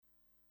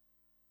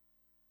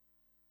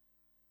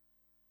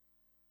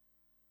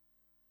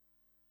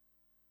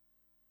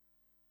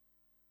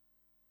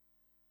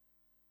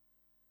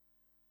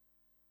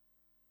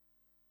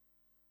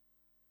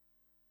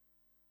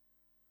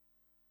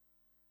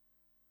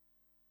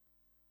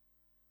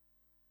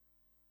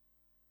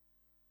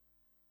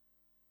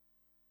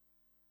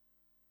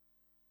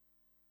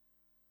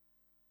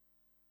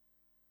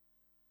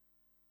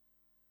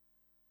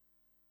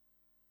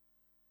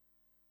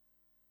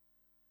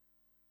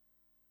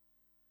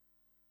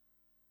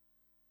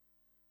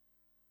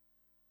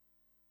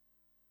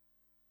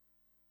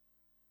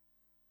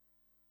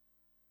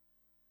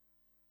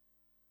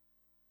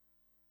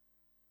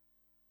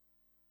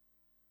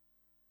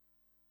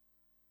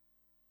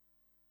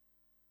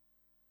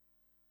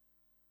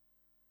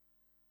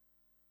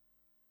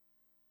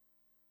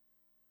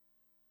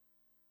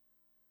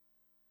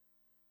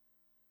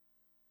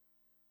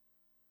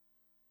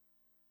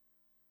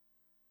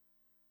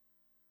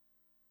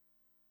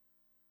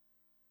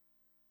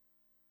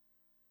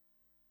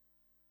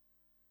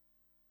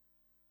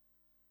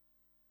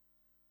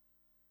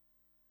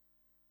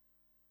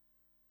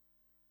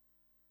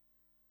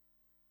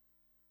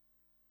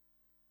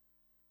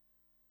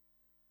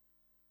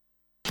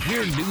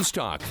We're News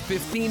Talk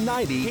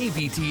 1590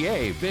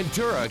 KVTA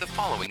Ventura. The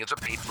following is a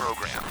paid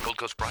program. Gold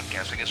Coast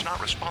Broadcasting is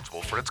not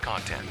responsible for its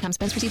content. Tom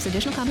Spence receives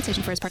additional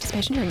compensation for his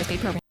participation during this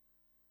paid program.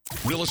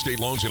 Real estate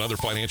loans and other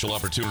financial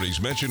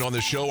opportunities mentioned on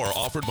this show are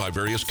offered by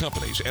various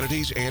companies,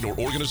 entities, and or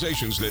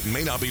organizations that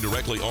may not be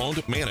directly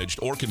owned, managed,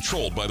 or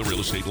controlled by the Real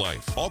Estate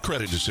Life. All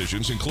credit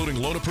decisions,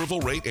 including loan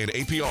approval rate and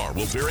APR,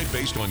 will vary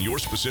based on your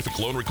specific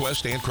loan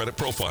request and credit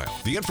profile.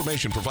 The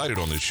information provided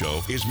on this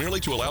show is merely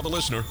to allow the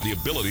listener the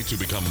ability to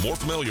become more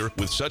familiar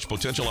with such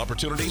potential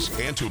opportunities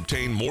and to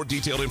obtain more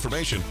detailed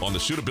information on the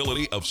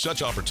suitability of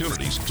such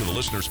opportunities to the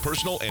listener's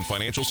personal and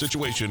financial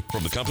situation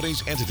from the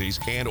companies, entities,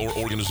 and or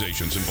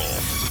organizations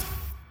involved.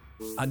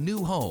 A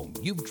new home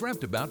you've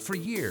dreamt about for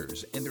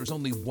years, and there's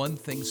only one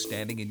thing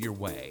standing in your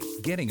way: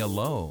 getting a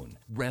loan.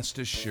 Rest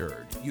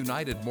assured,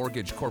 United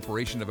Mortgage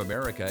Corporation of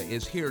America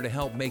is here to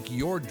help make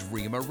your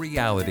dream a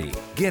reality.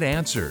 Get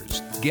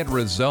answers, get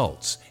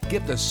results,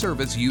 get the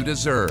service you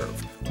deserve.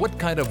 What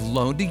kind of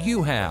loan do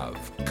you have?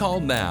 Call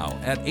now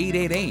at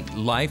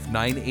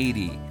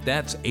 888-LIFE-980.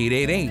 That's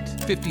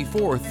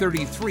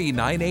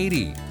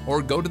 888-5433-980.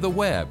 Or go to the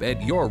web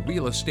at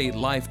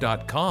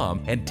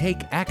yourrealestatelife.com and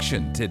take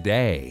action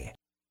today.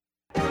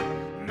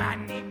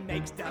 Money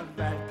makes the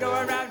world go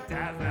around,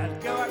 the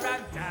world go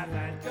around, the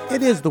world go around.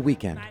 It is the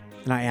weekend,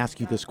 and I ask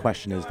you this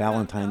question as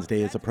Valentine's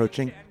Day is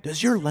approaching.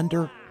 Does your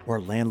lender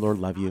or landlord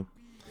love you?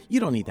 You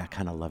don't need that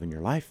kind of love in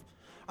your life.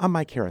 I'm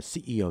Mike Harris,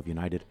 CEO of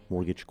United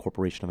Mortgage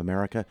Corporation of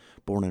America,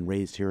 born and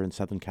raised here in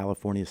Southern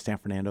California, San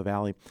Fernando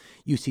Valley,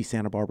 UC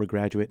Santa Barbara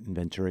graduate, and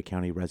Ventura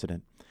County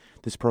resident.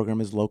 This program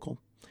is local.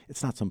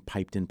 It's not some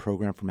piped-in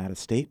program from out of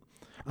state.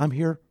 I'm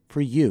here for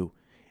you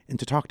and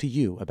to talk to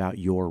you about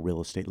your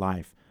real estate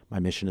life. My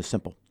mission is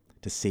simple: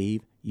 to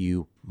save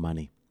you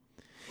money.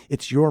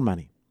 It's your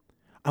money.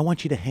 I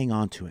want you to hang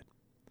on to it.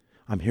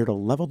 I'm here to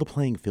level the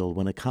playing field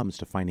when it comes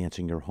to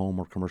financing your home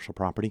or commercial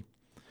property.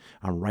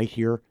 I'm right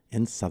here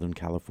in Southern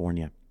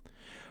California.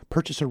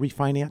 Purchase or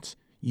refinance,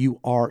 you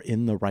are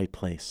in the right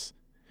place.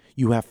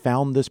 You have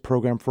found this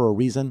program for a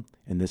reason,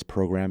 and this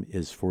program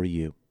is for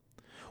you.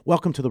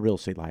 Welcome to the Real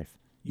Estate Life,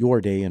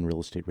 your day in real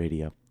estate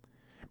radio.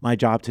 My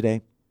job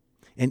today,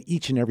 and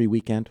each and every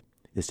weekend,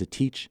 is to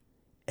teach,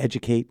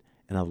 educate,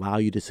 and allow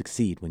you to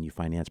succeed when you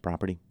finance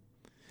property.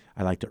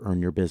 I like to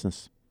earn your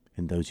business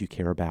and those you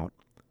care about.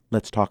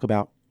 Let's talk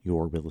about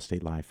your real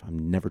estate life.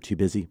 I'm never too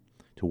busy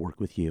to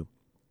work with you.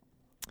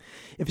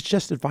 If it's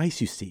just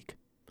advice you seek,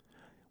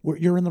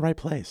 you're in the right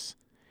place.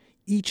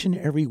 Each and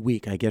every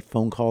week, I get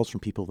phone calls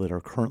from people that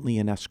are currently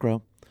in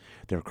escrow.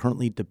 They're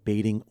currently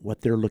debating what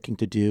they're looking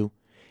to do,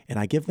 and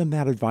I give them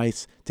that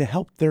advice to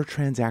help their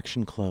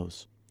transaction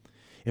close.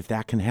 If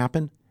that can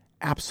happen,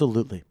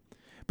 absolutely.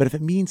 But if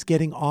it means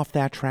getting off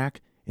that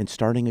track and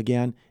starting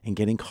again and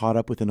getting caught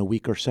up within a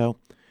week or so,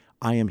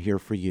 I am here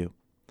for you.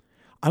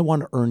 I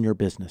want to earn your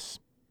business.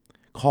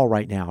 Call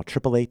right now,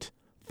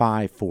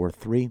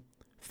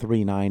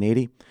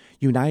 888-543-3980.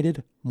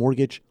 United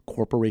Mortgage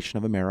Corporation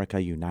of America,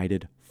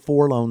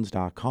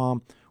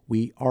 UnitedForLoans.com.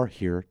 We are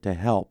here to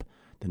help.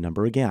 The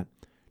number again,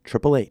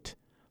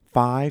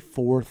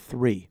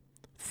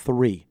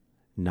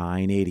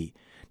 888-543-3980.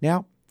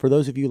 Now, for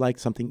those of you like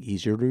something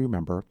easier to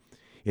remember,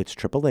 it's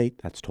 888,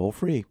 that's toll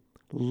free,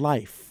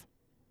 Life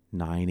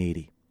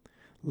 980.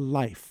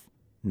 Life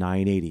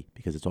 980,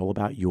 because it's all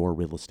about your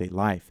real estate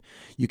life.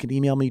 You can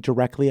email me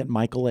directly at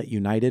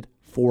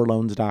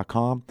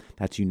michael@unitedforloans.com.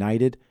 That's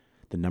United,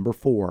 the number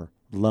 4,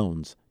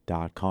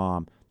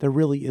 loans.com. There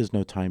really is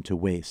no time to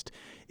waste.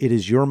 It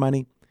is your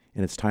money,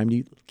 and it's time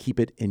to keep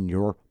it in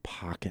your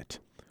pocket.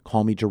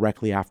 Call me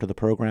directly after the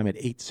program at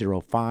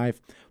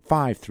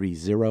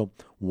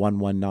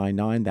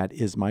 805-530-1199. That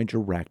is my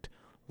direct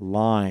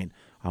line.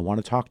 I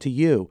want to talk to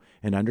you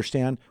and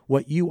understand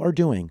what you are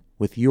doing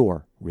with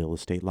your real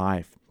estate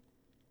life.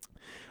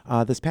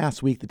 This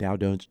past week, the Dow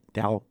Jones,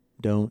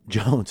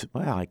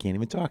 wow, I can't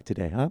even talk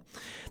today, huh?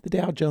 The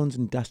Dow Jones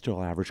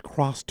Industrial Average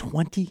crossed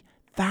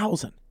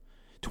 20,000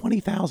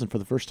 for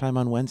the first time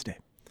on Wednesday.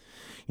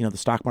 You know, the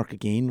stock market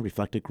gain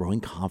reflected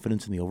growing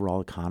confidence in the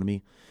overall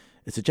economy.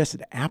 It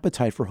suggested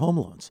appetite for home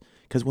loans,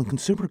 because when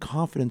consumer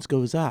confidence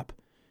goes up,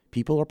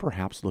 people are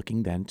perhaps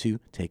looking then to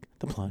take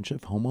the plunge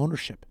of home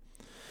ownership.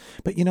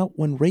 But you know,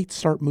 when rates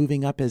start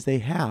moving up as they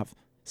have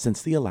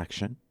since the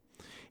election,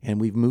 and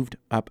we've moved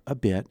up a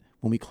bit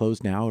when we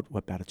close now at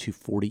about a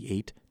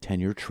 248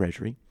 10-year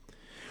treasury,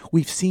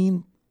 we've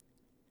seen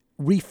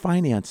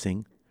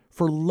refinancing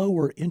for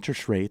lower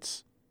interest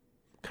rates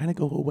kind of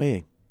go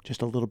away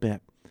just a little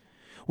bit.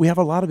 We have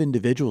a lot of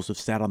individuals who've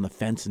sat on the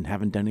fence and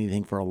haven't done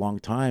anything for a long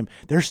time.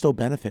 They're still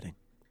benefiting.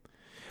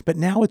 But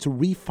now it's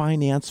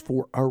refinance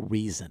for a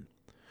reason.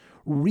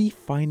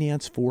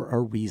 Refinance for a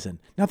reason.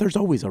 Now, there's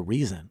always a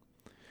reason,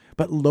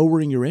 but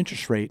lowering your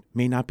interest rate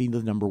may not be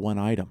the number one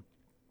item.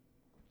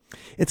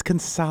 It's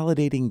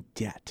consolidating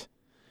debt,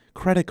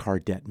 credit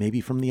card debt,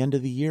 maybe from the end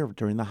of the year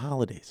during the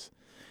holidays.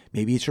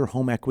 Maybe it's your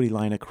home equity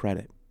line of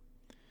credit.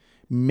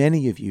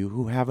 Many of you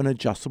who have an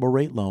adjustable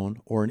rate loan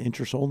or an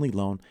interest-only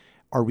loan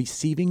are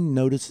receiving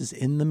notices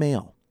in the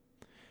mail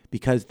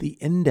because the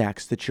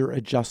index that your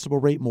adjustable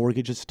rate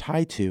mortgage is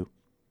tied to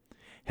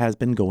has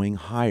been going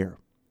higher.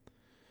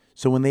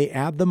 So when they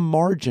add the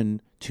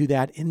margin to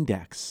that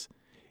index,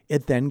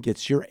 it then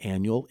gets your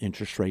annual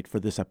interest rate for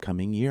this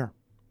upcoming year.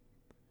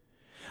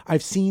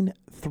 I've seen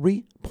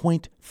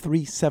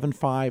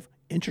 3.375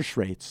 interest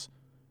rates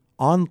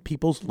on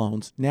people's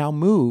loans now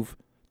move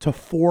to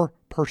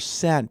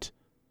 4%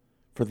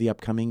 for the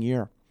upcoming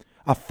year,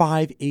 a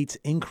 5/8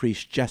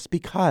 increase just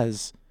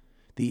because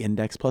the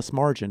index plus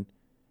margin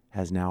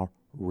has now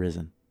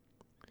risen.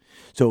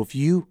 So if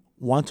you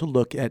want to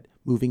look at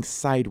moving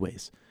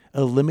sideways,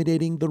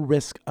 eliminating the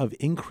risk of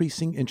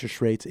increasing interest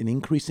rates and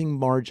increasing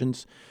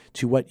margins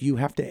to what you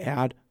have to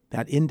add,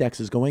 that index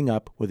is going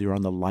up, whether you're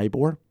on the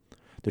LIBOR,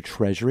 the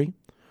Treasury,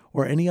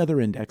 or any other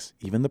index,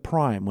 even the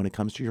prime when it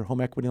comes to your home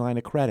equity line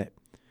of credit.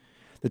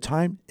 The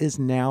time is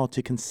now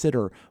to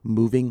consider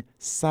moving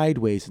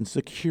sideways and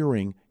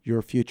securing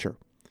your future.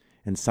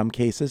 In some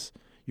cases,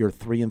 your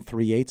 3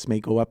 3/8 may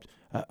go up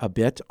a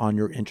bit on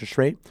your interest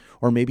rate,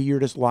 or maybe you're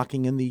just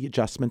locking in the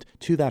adjustment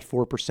to that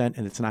 4%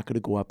 and it's not going to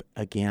go up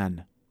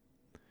again.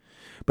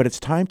 But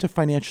it's time to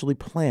financially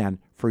plan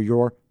for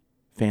your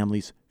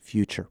family's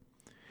future.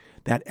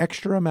 That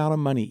extra amount of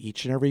money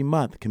each and every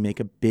month can make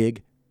a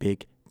big,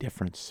 big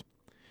difference.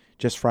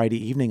 Just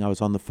Friday evening, I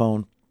was on the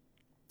phone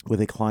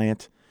with a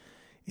client,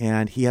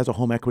 and he has a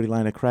home equity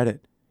line of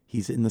credit.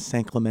 He's in the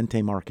San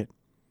Clemente market.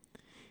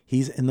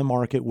 He's in the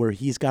market where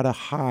he's got a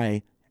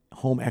high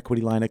home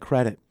equity line of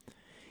credit.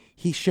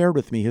 He shared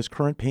with me his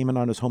current payment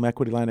on his home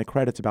equity line of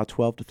credit is about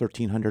 $1,200 to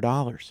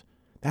 $1,300.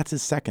 That's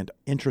his second,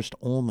 interest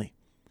only.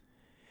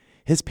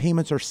 His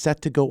payments are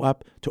set to go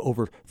up to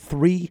over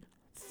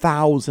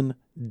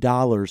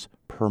 $3,000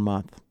 per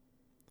month.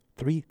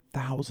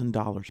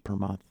 $3,000 per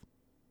month.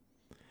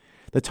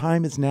 The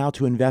time is now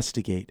to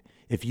investigate.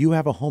 If you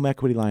have a home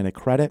equity line of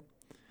credit,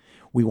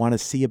 we want to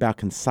see about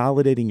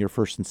consolidating your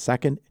first and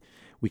second.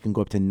 We can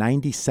go up to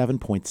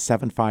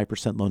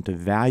 97.75% loan to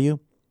value.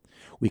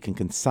 We can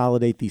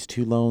consolidate these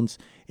two loans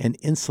and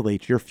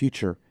insulate your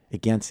future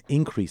against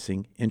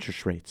increasing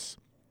interest rates.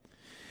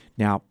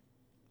 Now,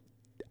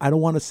 I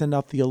don't want to send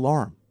out the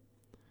alarm.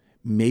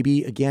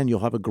 Maybe, again, you'll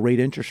have a great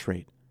interest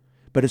rate,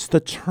 but it's the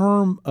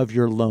term of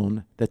your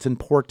loan that's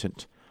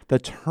important, the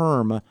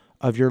term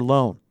of your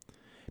loan.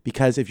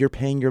 Because if you're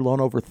paying your loan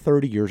over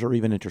 30 years or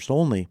even interest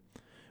only,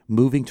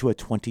 moving to a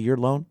 20-year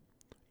loan,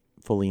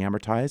 fully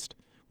amortized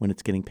when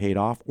it's getting paid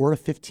off, or a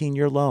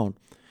 15-year loan,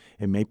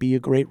 it may be a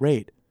great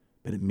rate,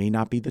 but it may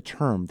not be the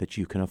term that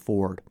you can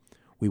afford.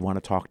 We want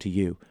to talk to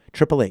you.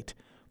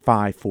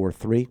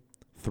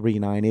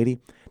 888-543-3980.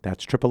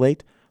 That's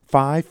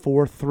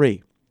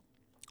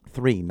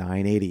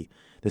 888-543-3980.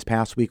 This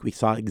past week, we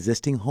saw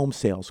existing home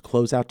sales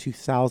close out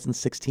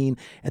 2016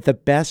 at the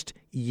best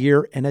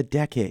year in a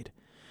decade.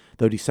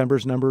 Though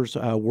December's numbers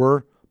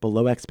were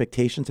below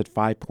expectations at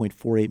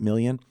 5.48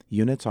 million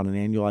units on an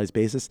annualized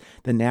basis,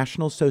 the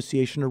National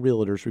Association of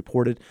Realtors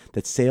reported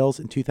that sales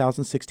in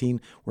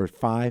 2016 were at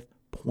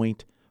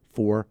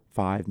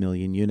 5.45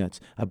 million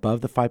units,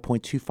 above the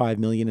 5.25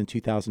 million in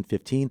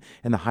 2015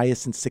 and the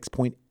highest since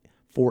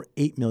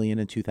 6.48 million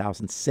in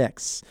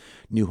 2006.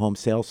 New home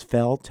sales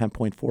fell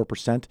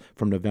 10.4%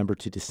 from November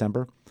to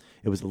December.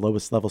 It was the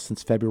lowest level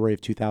since February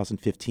of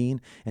 2015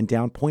 and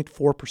down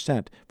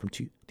 0.4% from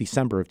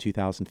December of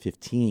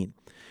 2015.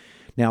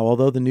 Now,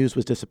 although the news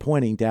was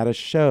disappointing, data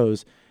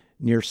shows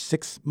near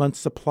 6 months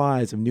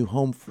supplies of new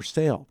home for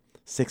sale.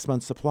 6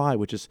 months supply,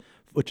 which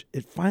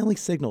it finally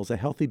signals a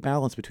healthy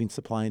balance between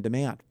supply and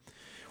demand.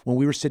 When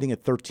we were sitting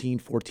at 13,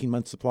 14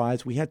 month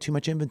supplies, we had too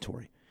much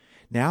inventory.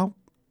 Now,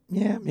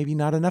 maybe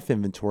not enough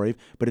inventory,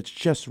 but it's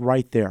just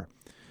right there.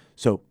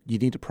 So you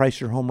need to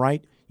price your home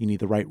right. You need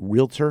the right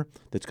realtor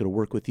that's going to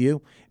work with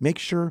you. Make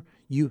sure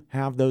you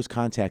have those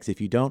contacts.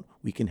 If you don't,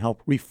 we can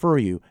help refer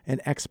you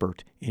an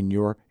expert in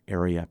your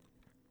area.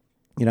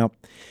 You know,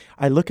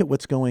 I look at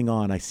what's going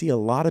on. I see a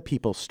lot of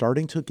people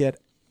starting to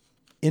get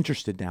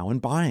interested now in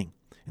buying,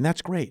 and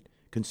that's great.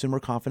 Consumer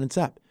confidence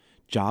up.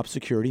 Job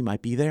security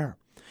might be there.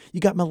 You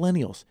got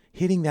millennials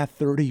hitting that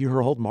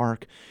 30-year-old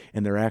mark,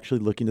 and they're actually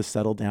looking to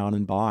settle down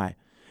and buy.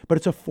 But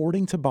it's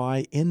affording to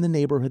buy in the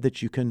neighborhood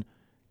that you can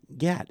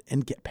get,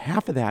 and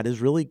half of that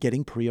is really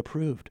getting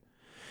pre-approved.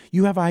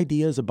 You have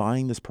ideas of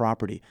buying this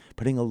property,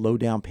 putting a low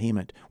down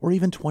payment, or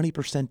even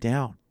 20%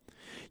 down.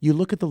 You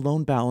look at the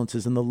loan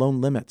balances and the loan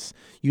limits.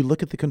 You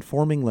look at the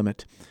conforming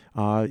limit,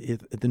 the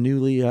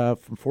newly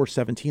from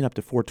 417 up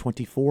to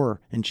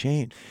 424 and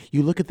change.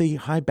 You look at the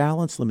high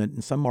balance limit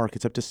in some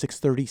markets up to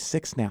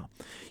 636 now.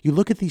 You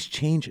look at these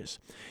changes.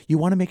 You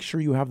want to make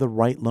sure you have the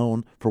right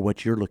loan for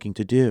what you're looking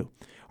to do.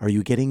 Are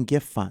you getting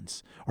gift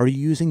funds? Are you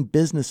using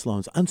business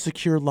loans,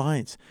 unsecured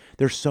lines?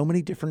 There's so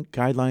many different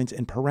guidelines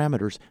and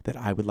parameters that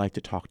I would like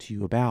to talk to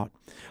you about.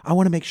 I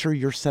want to make sure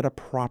you're set up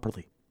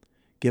properly.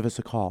 Give us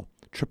a call,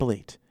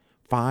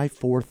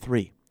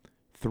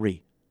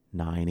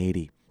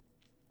 888-543-3980.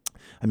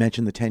 I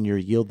mentioned the 10-year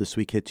yield this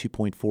week hit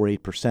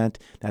 2.48%.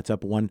 That's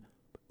up one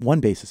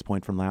basis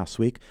point from last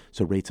week.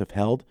 So rates have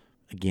held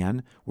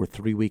Again, we're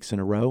 3 weeks in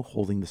a row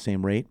holding the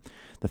same rate.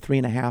 The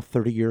 3.5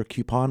 30-year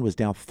coupon was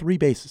down 3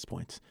 basis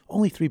points,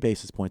 only 3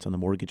 basis points on the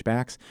mortgage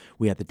backs.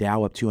 We had the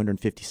Dow up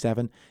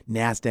 257,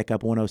 NASDAQ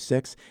up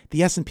 106,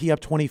 the S&P up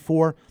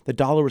 24, the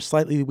dollar was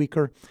slightly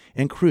weaker,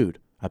 and crude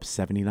up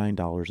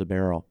 $79 a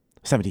barrel.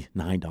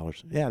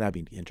 $79. Yeah, that'd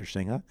be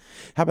interesting, huh?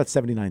 How about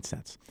 79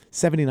 cents?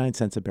 79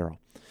 cents a barrel.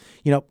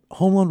 You know,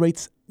 home loan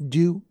rates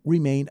do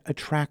remain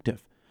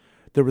attractive.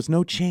 There was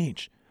no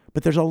change,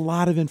 but there's a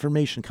lot of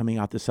information coming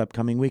out this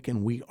upcoming week,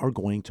 and we are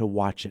going to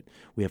watch it.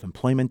 We have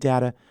employment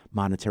data,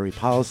 monetary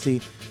policy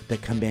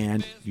that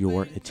command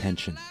your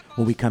attention.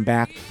 When we come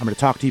back, I'm going to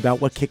talk to you about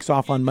what kicks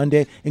off on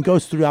Monday and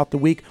goes throughout the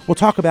week. We'll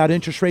talk about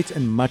interest rates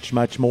and much,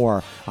 much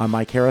more. I'm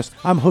Mike Harris.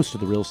 I'm host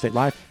of the Real Estate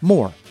Life.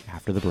 More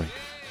after the break.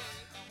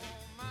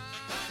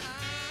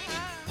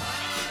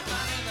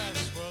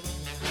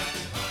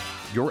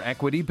 Your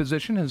equity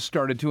position has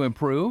started to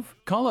improve?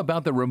 Call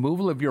about the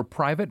removal of your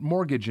private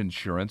mortgage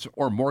insurance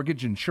or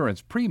mortgage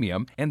insurance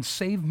premium and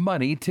save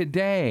money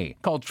today.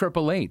 Call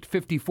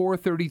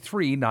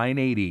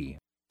 888-5433-980.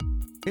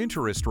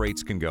 Interest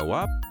rates can go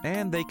up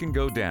and they can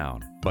go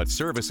down, but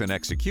service and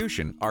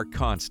execution are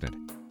constant.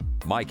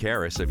 Mike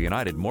Harris of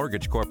United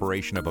Mortgage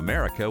Corporation of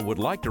America would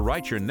like to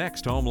write your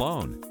next home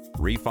loan.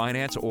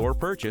 Refinance or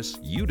purchase,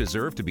 you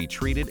deserve to be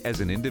treated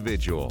as an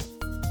individual.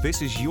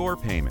 This is your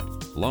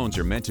payment. Loans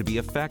are meant to be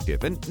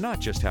effective and not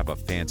just have a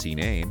fancy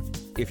name.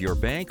 If your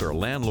bank or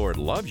landlord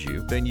loves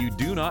you, then you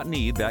do not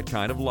need that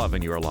kind of love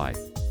in your life.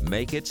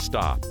 Make it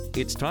stop.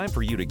 It's time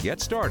for you to get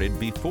started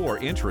before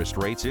interest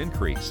rates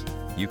increase.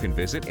 You can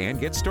visit and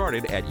get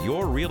started at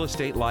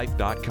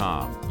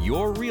yourrealestatelife.com,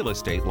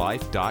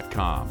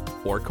 yourrealestatelife.com,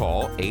 or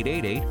call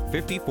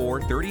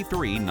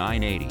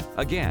 888-5433-980.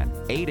 Again,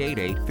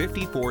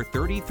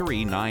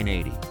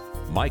 888-5433-980.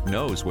 Mike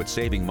knows what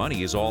saving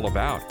money is all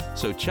about,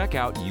 so check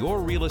out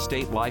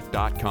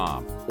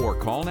yourrealestatelife.com or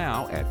call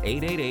now at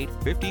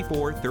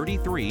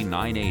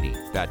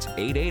 888-5433-980. That's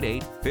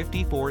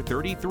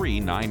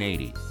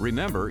 888-5433-980.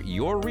 Remember,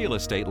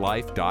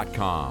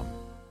 yourrealestatelife.com.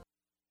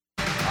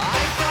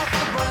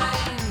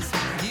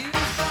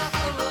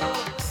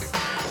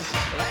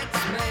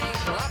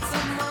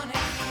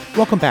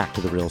 Welcome back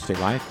to The Real Estate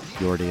Life,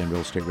 your day in real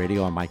estate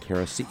radio. I'm Mike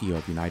Harris, CEO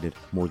of United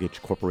Mortgage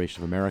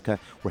Corporation of America.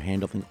 We're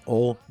handling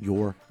all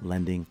your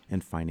lending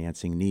and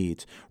financing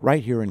needs.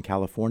 Right here in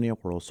California,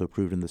 we're also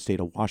approved in the state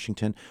of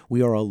Washington.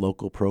 We are a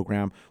local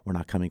program. We're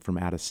not coming from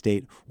out of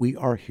state. We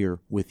are here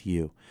with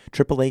you.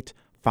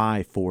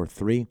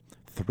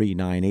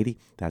 888-543-3980.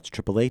 That's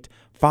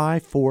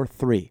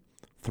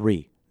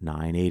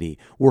 888-543-3980.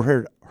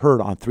 We're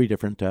heard on 3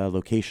 different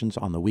locations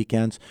on the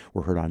weekends.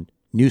 We're heard on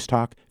News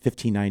Talk,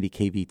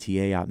 1590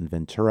 KVTA out in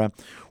Ventura.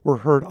 We're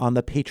heard on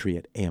The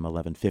Patriot, AM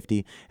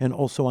 1150, and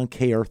also on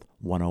K-Earth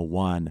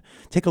 101.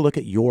 Take a look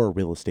at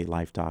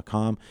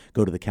yourrealestatelife.com.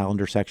 Go to the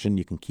calendar section.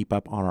 You can keep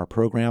up on our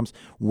programs,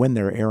 when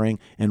they're airing,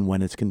 and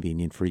when it's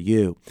convenient for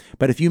you.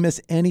 But if you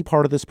miss any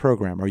part of this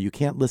program or you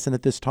can't listen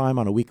at this time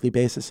on a weekly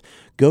basis,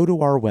 go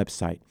to our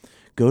website.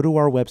 Go to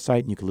our website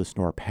and you can listen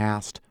to our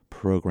past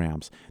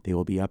programs. They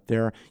will be up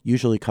there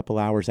usually a couple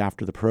hours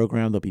after the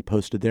program. They'll be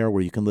posted there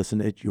where you can listen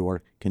at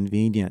your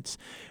convenience.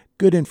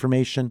 Good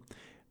information,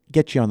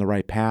 get you on the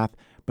right path,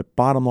 but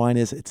bottom line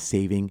is it's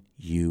saving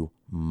you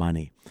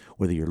money.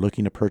 Whether you're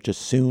looking to purchase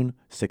soon,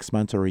 6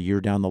 months or a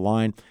year down the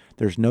line,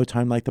 there's no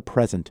time like the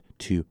present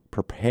to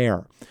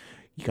prepare.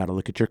 You got to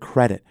look at your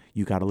credit.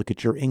 You got to look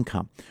at your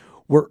income.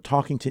 We're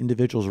talking to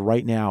individuals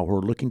right now who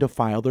are looking to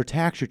file their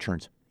tax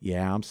returns.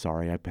 Yeah, I'm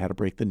sorry, I had to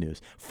break the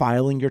news.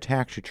 Filing your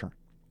tax return.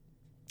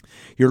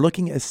 You're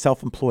looking as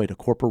self-employed, a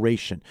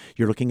corporation.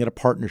 You're looking at a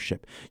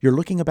partnership. You're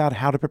looking about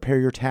how to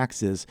prepare your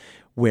taxes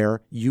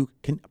where you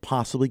can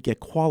possibly get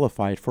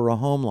qualified for a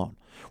home loan.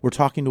 We're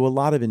talking to a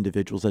lot of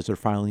individuals as they're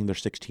filing their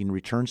 16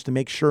 returns to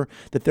make sure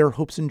that their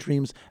hopes and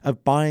dreams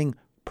of buying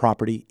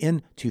property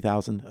in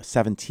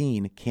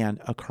 2017 can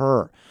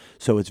occur.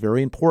 So it's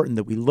very important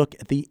that we look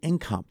at the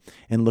income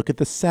and look at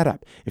the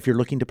setup. If you're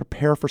looking to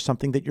prepare for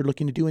something that you're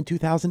looking to do in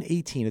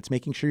 2018, it's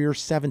making sure your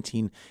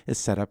 17 is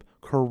set up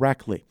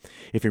correctly.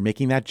 If you're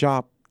making that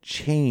job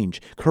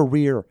change,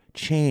 career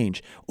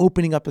change,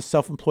 opening up a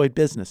self-employed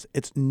business,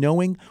 it's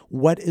knowing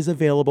what is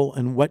available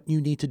and what you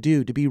need to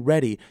do to be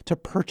ready to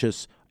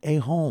purchase a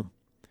home.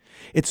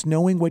 It's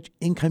knowing what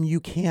income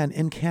you can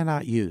and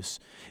cannot use.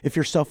 If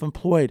you're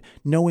self-employed,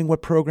 knowing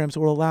what programs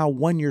will allow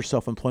 1-year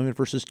self-employment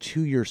versus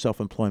 2-year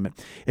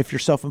self-employment. If you're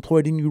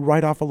self-employed and you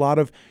write off a lot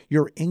of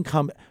your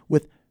income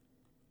with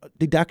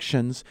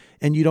deductions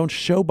and you don't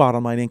show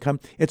bottom line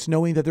income, it's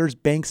knowing that there's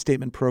bank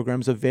statement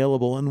programs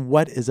available and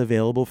what is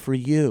available for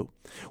you.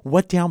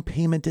 What down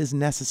payment is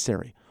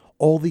necessary.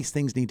 All these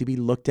things need to be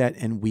looked at,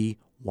 and we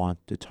want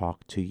to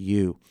talk to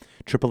you.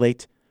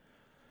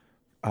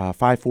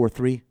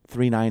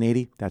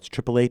 888-543-3980. That's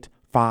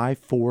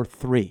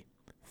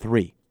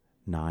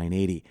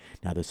 888-543-3980.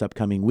 Now, this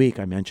upcoming week,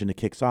 I mentioned it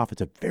kicks off.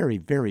 It's a very,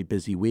 very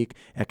busy week.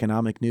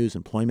 Economic news,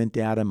 employment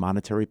data,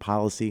 monetary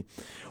policy.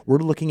 We're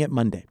looking at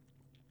Monday.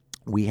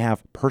 We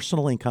have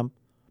personal income,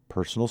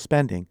 personal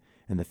spending,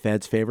 And the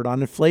Fed's favored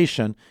on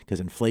inflation because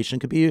inflation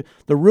could be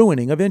the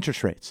ruining of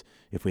interest rates.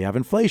 If we have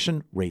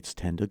inflation, rates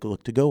tend to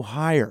look to go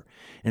higher.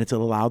 And it's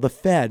going to allow the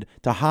Fed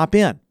to hop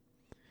in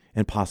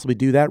and possibly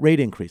do that rate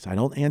increase. I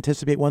don't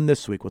anticipate one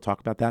this week. We'll talk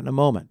about that in a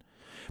moment.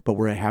 But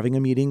we're having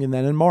a meeting and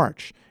then in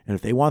March. And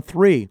if they want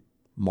 3,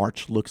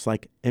 March looks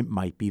like it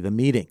might be the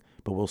meeting.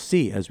 But we'll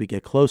see as we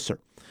get closer.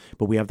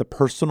 But we have the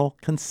personal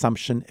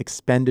consumption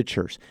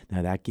expenditures.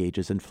 Now that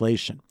gauges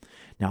inflation.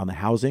 Now on the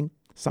housing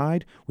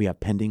side, we have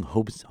pending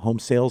home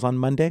sales on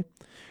Monday.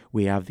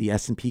 We have the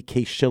S&P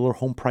Case-Shiller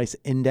Home Price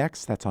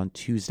Index. That's on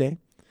Tuesday.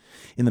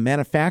 In the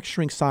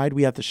manufacturing side,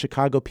 we have the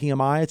Chicago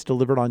PMI. It's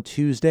delivered on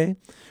Tuesday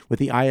with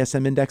the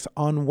ISM Index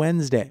on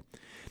Wednesday.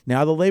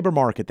 Now the labor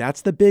market,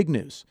 that's the big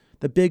news.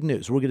 The big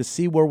news. We're going to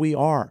see where we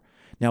are.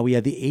 Now we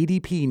have the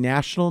ADP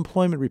National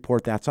Employment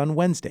Report. That's on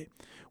Wednesday.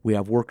 We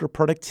have worker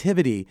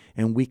productivity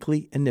and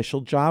weekly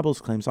initial jobless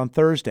claims on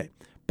Thursday.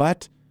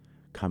 But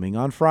coming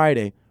on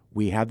Friday,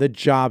 we have the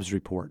jobs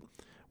report.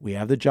 We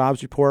have the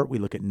jobs report. We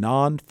look at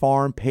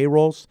non-farm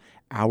payrolls,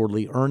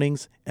 hourly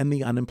earnings, and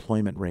the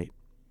unemployment rate.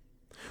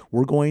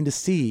 We're going to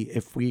see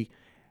if we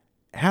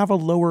have a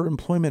lower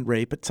employment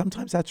rate, but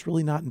sometimes that's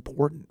really not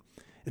important.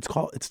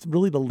 It's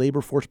really the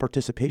labor force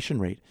participation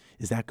rate.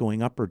 Is that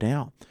going up or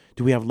down?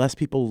 Do we have less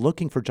people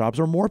looking for jobs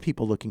or more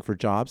people looking for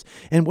jobs?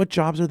 And what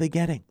jobs are they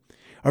getting?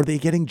 Are they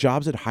getting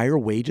jobs at higher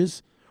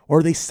wages? Or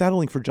are they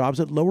settling for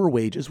jobs at lower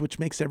wages, which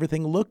makes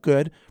everything look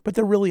good, but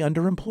they're really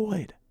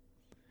underemployed?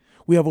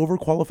 We have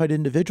overqualified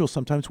individuals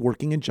sometimes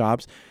working in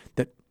jobs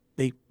that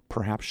they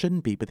perhaps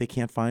shouldn't be, but they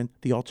can't find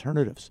the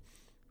alternatives.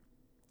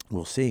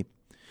 We'll see.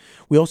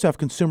 We also have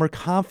consumer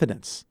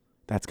confidence.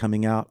 That's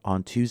coming out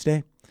on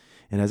Tuesday.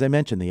 And as I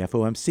mentioned, the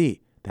FOMC,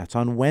 that's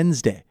on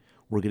Wednesday.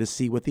 We're going to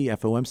see what the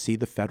FOMC,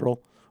 the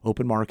Federal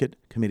Open Market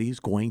Committee, is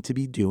going to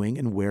be doing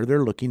and where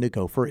they're looking to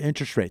go for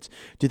interest rates.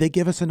 Do they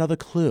give us another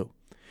clue?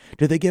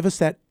 Do they give us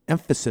that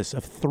emphasis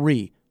of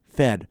 3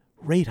 Fed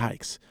rate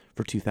hikes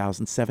for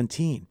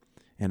 2017?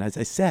 And as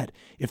I said,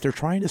 if they're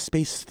trying to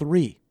space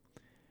 3,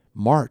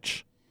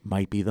 March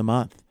might be the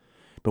month.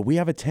 But we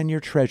have a 10-year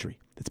Treasury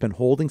that's been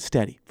holding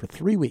steady for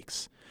 3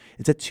 weeks.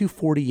 It's at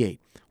 248.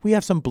 We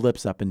have some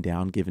blips up and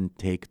down, give and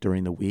take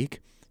during the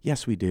week.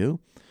 Yes, we do.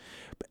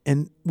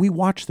 And we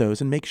watch those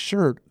and make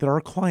sure that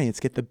our clients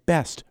get the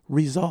best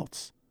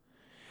results.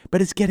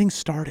 But it's getting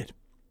started.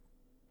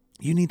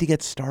 You need to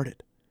get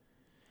started.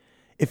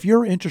 If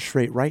your interest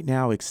rate right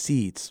now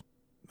exceeds,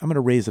 I'm going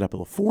to raise it up a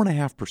little,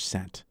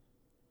 4.5%,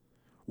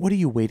 what are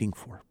you waiting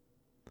for?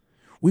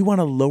 We want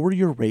to lower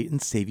your rate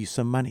and save you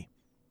some money.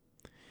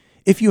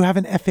 If you have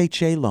an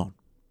FHA loan,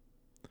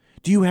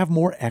 do you have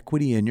more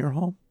equity in your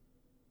home?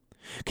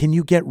 Can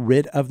you get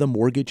rid of the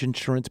mortgage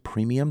insurance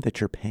premium that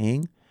you're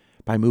paying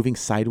by moving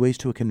sideways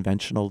to a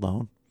conventional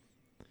loan?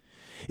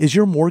 Is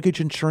your mortgage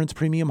insurance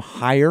premium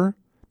higher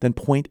than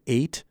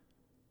 0.8%?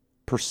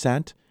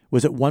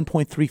 Was it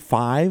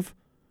 1.35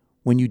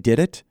 when you did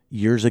it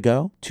years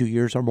ago, 2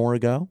 years or more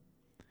ago?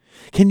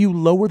 Can you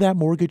lower that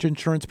mortgage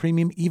insurance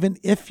premium even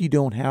if you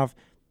don't have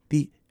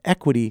the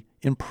equity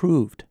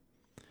improved?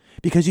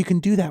 Because you can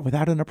do that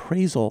without an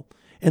appraisal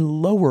and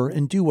lower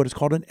and do what is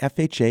called an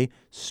FHA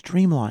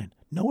streamline.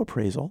 No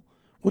appraisal.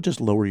 We'll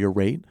just lower your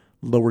rate,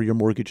 lower your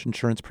mortgage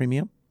insurance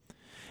premium.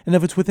 And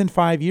if it's within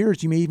 5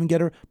 years, you may even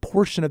get a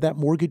portion of that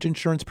mortgage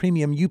insurance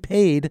premium you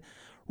paid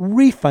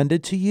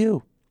refunded to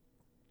you.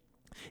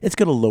 It's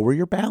going to lower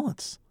your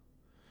balance.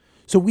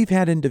 So we've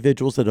had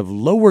individuals that have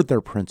lowered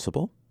their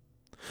principal,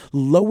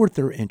 lowered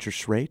their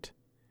interest rate,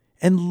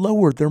 and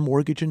lowered their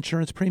mortgage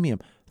insurance premium.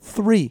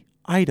 3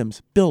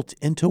 items built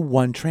into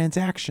one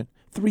transaction.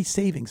 3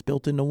 savings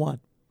built into one.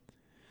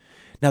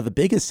 Now, the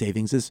biggest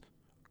savings is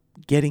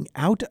getting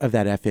out of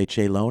that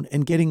FHA loan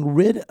and getting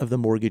rid of the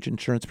mortgage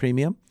insurance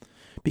premium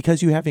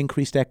because you have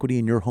increased equity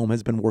and your home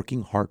has been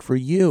working hard for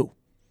you.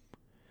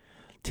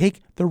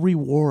 Take the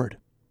reward.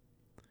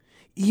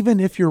 Even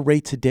if your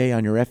rate today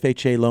on your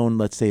FHA loan,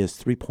 let's say,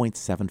 is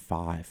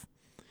 3.75,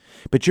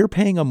 but you're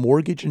paying a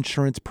mortgage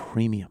insurance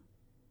premium.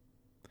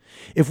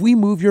 If we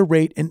move your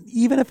rate, and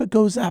even if it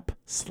goes up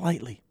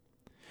slightly,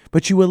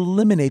 but you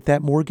eliminate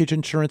that mortgage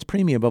insurance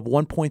premium of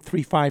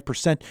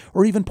 1.35%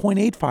 or even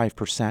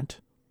 0.85%,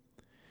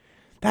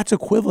 that's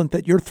equivalent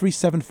that your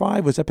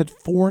 375 was up at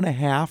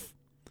 4.5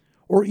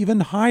 or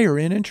even higher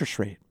in interest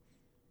rate.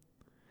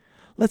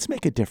 Let's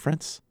make a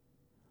difference.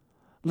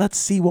 Let's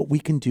see what we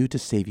can do to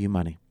save you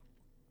money.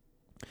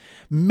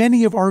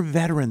 Many of our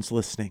veterans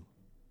listening,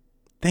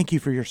 thank you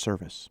for your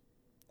service.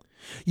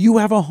 You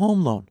have a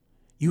home loan.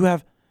 You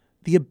have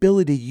the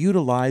ability to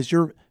utilize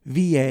your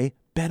VA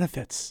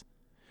benefits.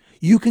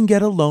 You can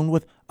get a loan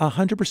with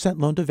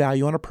 100% loan to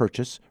value on a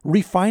purchase,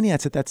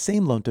 refinance at that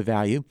same loan to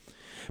value,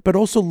 but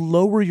also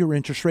lower your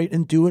interest rate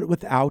and do it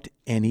without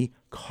any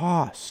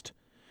cost,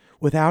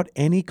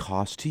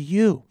 to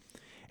you.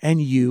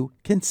 And you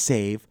can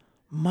save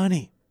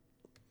money.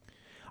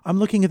 I'm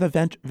looking at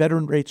the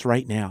veteran rates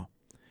right now.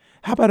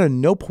 How about a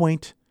no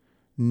point,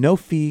 no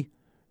fee,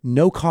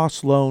 no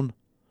cost loan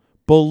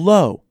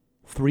below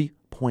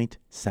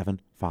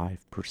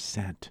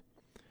 3.75%?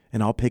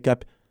 and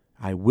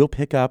I will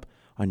pick up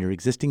on your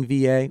existing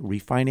VA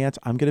refinance.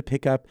 I'm going to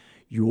pick up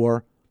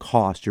your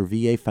cost, your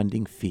VA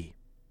funding fee.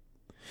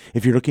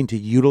 If you're looking to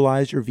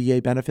utilize your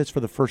VA benefits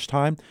for the first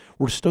time,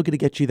 we're still going to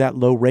get you that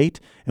low rate,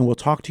 and we'll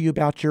talk to you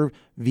about your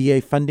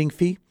VA funding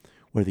fee,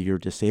 whether you're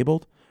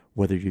disabled,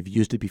 whether you've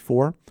used it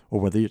before, or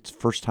whether it's the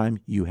first time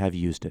you have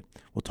used it.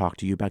 We'll talk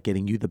to you about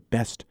getting you the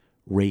best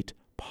rate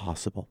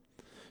possible.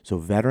 So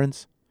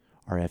veterans,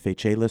 our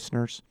FHA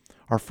listeners,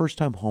 our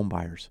first-time home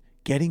buyers,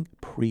 getting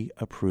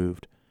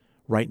pre-approved.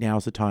 Right now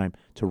is the time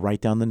to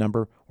write down the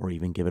number or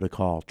even give it a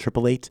call.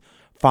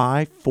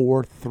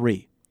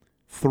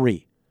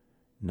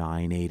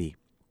 888-543-3980.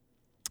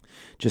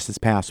 Just this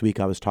past week,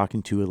 I was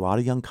talking to a lot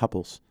of young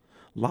couples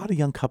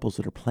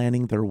that are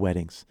planning their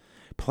weddings,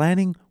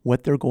 planning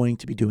what they're going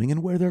to be doing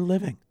and where they're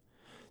living.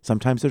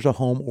 Sometimes there's a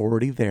home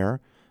already there.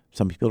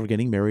 Some people are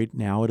getting married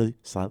now at a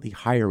slightly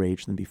higher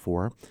age than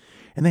before,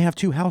 and they have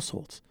two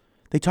households.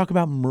 They talk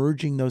about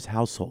merging those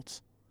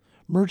households,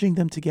 merging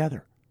them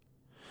together.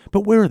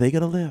 But where are they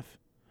going to live?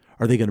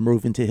 Are they going to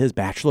move into his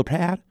bachelor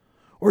pad?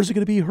 Or is it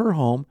going to be her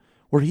home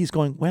where he's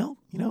going, well,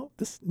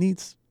 this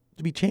needs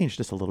to be changed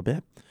just a little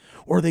bit?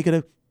 Or are they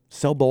going to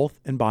sell both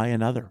and buy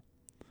another?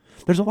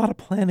 There's a lot of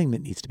planning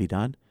that needs to be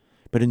done.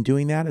 But in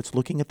doing that, it's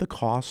looking at the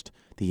cost,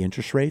 the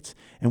interest rates,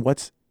 and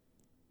what's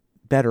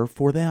better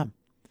for them.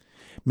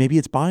 Maybe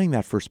it's buying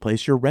that first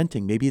place you're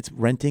renting. Maybe it's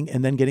renting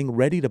and then getting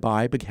ready to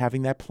buy, but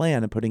having that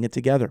plan and putting it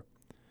together.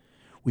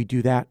 We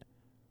do that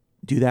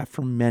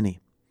for many.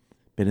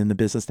 Been in the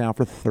business now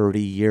for 30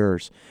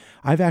 years.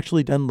 I've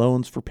actually done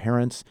loans for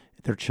parents,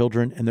 their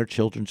children, and their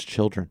children's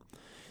children.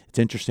 It's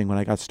interesting, when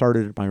I got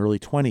started in my early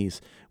 20s,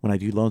 when I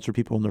do loans for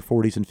people in their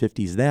 40s and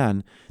 50s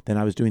then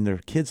I was doing their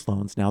kids'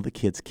 loans. Now the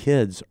kids'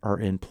 are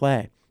in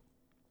play.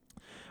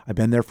 I've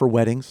been there for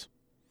weddings,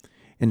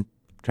 and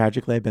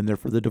tragically, I've been there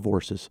for the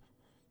divorces.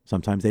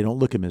 Sometimes they don't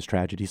look at them as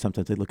tragedy.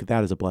 Sometimes they look at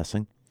that as a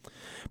blessing.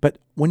 But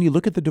when you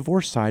look at the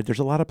divorce side, there's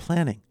a lot of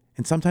planning.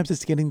 And sometimes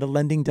it's getting the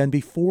lending done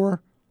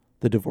before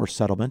the divorce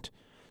settlement.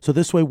 So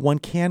this way one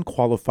can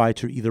qualify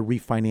to either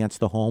refinance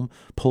the home,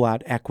 pull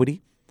out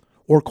equity,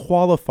 or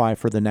qualify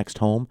for the next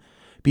home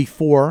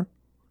before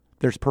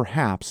there's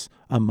perhaps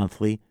a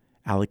monthly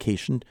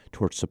allocation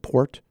towards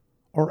support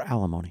or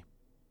alimony.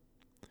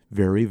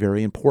 Very,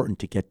 very important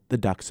to get the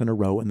ducks in a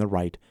row in the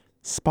right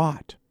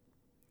spot.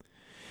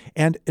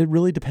 And it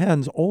really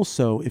depends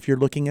also if you're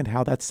looking at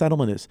how that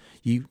settlement is.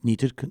 You need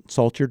to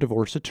consult your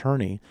divorce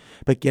attorney,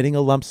 but getting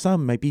a lump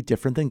sum might be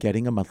different than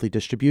getting a monthly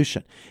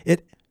distribution.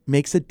 It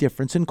makes a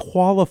difference in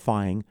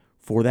qualifying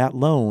for that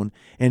loan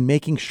and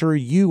making sure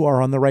you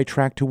are on the right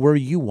track to where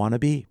you want to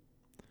be.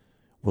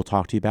 We'll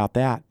talk to you about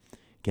that.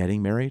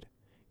 Getting married,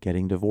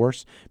 getting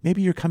divorced.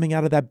 Maybe you're coming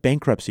out of that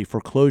bankruptcy,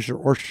 foreclosure,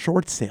 or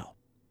short sale.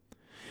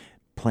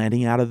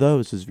 Planning out of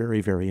those is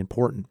very, very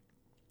important.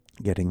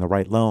 Getting the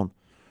right loan.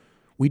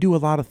 We do a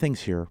lot of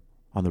things here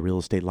on The Real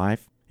Estate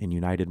Life in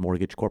United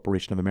Mortgage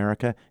Corporation of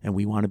America, and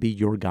we want to be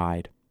your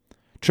guide.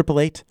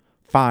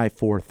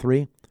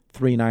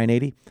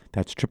 888-543-3980.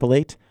 That's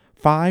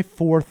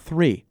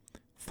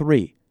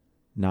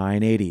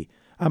 888-543-3980.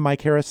 I'm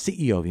Mike Harris,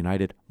 CEO of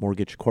United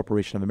Mortgage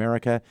Corporation of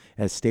America.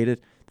 As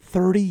stated,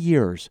 30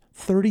 years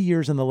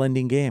in the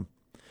lending game.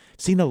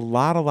 Seen a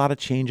lot of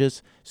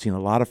changes, seen a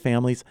lot of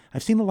families.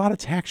 I've seen a lot of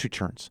tax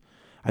returns.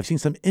 I've seen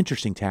some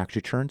interesting tax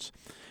returns.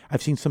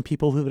 I've seen some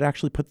people who would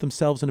actually put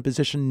themselves in a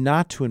position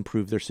not to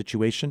improve their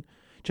situation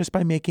just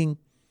by making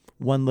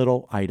one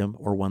little item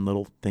or one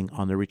little thing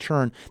on their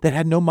return that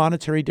had no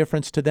monetary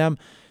difference to them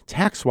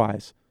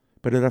tax-wise,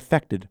 but it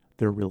affected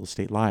their real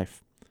estate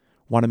life.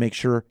 Want to make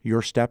sure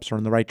your steps are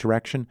in the right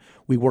direction?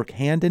 We work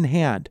hand in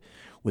hand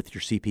with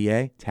your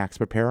CPA, tax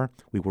preparer.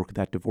 We work with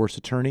that divorce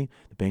attorney,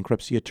 the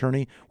bankruptcy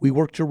attorney. We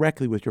work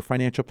directly with your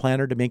financial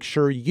planner to make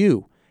sure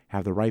you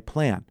have the right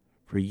plan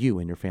for you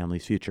and your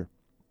family's future.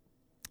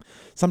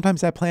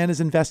 Sometimes that plan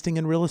is investing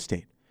in real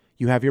estate.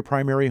 You have your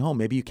primary home.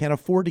 Maybe you can't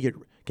afford to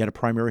get a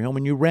primary home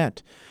and you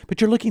rent,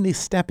 but you're looking to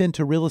step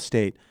into real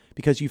estate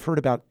because you've heard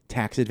about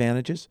tax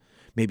advantages.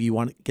 Maybe you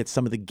want to get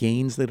some of the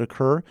gains that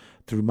occur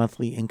through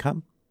monthly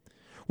income.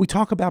 We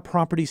talk about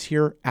properties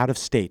here out of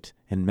state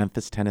in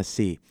Memphis,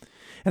 Tennessee,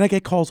 and I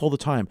get calls all the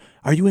time.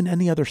 Are you in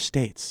any other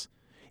states?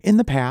 In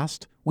the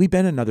past, we've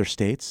been in other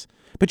states,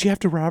 but you have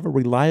to have a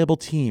reliable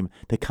team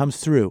that comes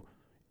through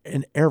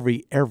in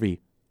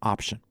every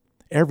option.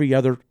 Every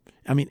other,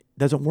 it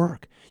doesn't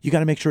work. You got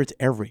to make sure it's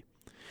every.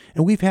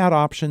 And we've had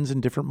options in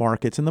different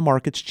markets, and the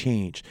markets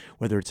change,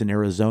 whether it's in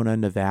Arizona,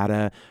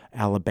 Nevada,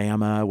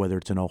 Alabama, whether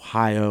it's in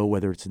Ohio,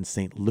 whether it's in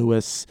St.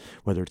 Louis,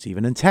 whether it's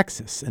even in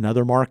Texas and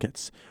other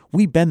markets.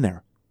 We've been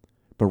there.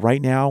 But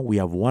right now, we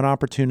have one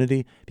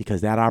opportunity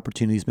because that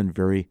opportunity has been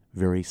very,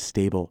 very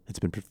stable. It's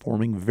been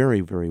performing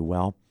very, very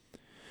well.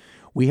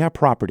 We have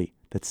property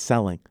that's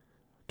selling.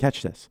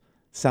 Catch this.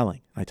 Selling.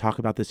 I talk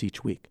about this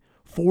each week.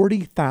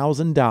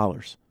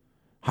 $40,000.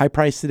 High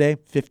price today,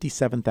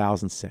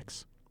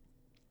 $57,600.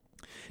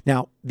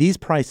 Now, these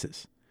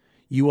prices,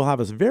 you will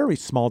have a very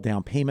small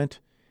down payment,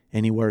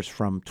 anywhere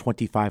from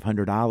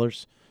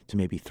 $2,500 to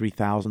maybe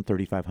 $3,000,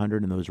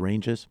 $3,500 in those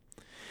ranges.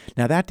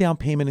 Now that down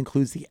payment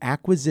includes the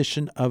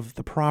acquisition of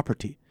the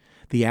property,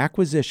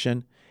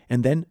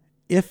 and then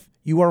if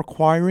you are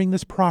acquiring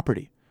this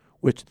property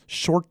with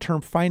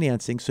short-term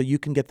financing so you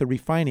can get the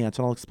refinance,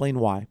 and I'll explain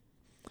why.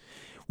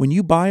 When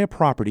you buy a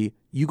property,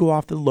 you go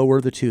off the lower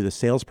of the two, the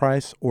sales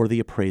price or the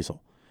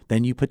appraisal.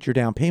 Then you put your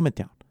down payment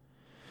down.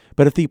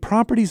 But if the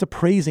property's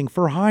appraising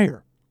for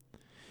higher,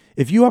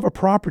 if you have a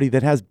property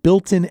that has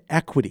built-in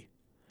equity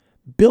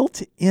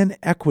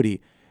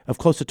of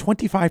close to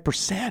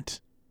 25%,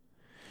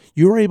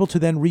 you're able to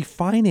then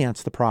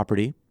refinance the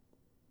property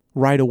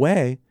right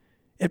away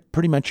at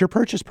pretty much your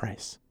purchase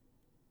price.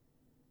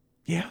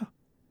 Yeah.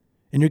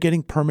 And you're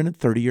getting permanent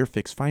 30-year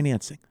fixed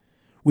financing.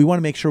 We want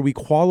to make sure we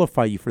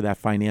qualify you for that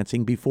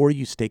financing before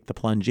you stake the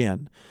plunge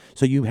in,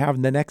 so you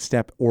have the next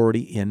step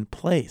already in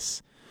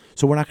place.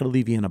 So we're not going to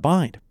leave you in a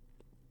bind.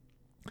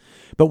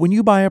 But when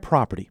you buy a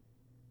property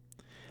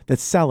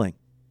that's selling,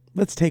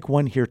 let's take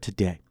one here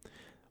today,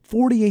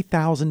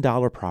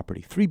 $48,000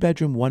 property,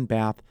 3-bedroom,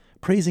 1-bath,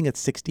 appraising at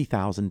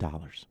 $60,000.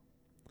 You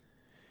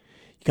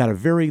got a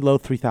very low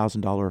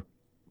 $3,000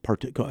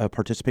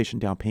 participation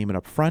down payment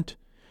up front,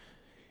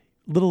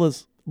 little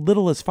as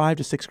 $5,000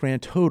 to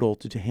 $6,000 total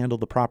to handle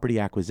the property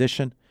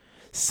acquisition.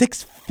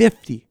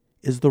 $650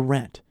 is the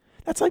rent.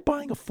 That's like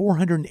buying a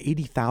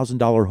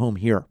 $480,000 home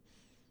here,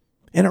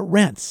 and it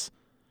rents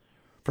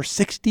for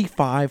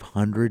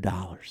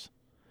 $6,500.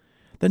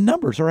 The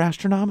numbers are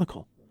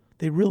astronomical.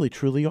 They really,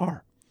 truly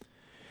are.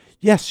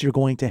 Yes, you're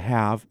going to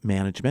have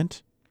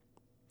management.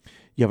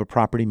 You have a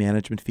property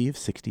management fee of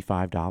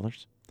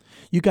 $65.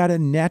 You got a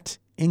net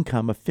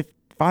income of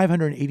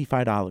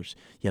 $585.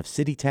 You have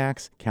city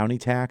tax, county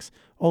tax,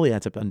 only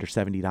adds up under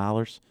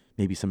 $70,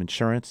 maybe some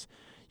insurance.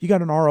 You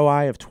got an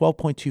ROI of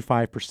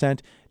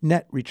 12.25%,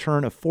 net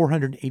return of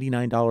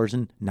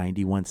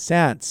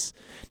 $489.91.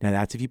 Now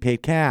that's if you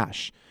paid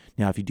cash.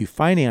 Now if you do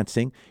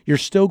financing, you're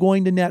still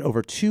going to net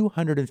over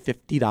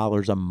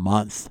 $250 a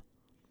month.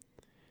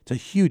 It's a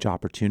huge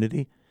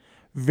opportunity.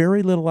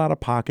 Very little out of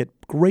pocket,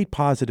 great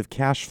positive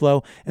cash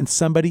flow, and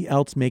somebody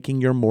else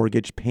making your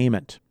mortgage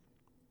payment.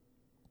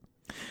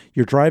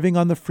 You're driving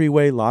on the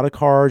freeway, a lot of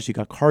cars, you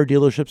got car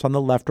dealerships on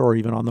the left or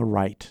even on the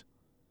right.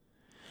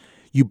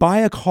 You buy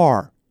a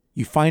car,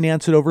 you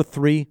finance it over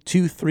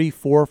 2, 3,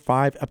 4,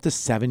 5, up to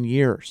 7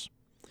 years.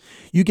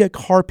 You get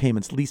car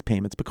payments, lease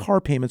payments, but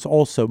car payments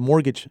also,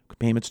 mortgage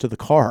payments to the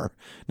car,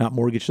 not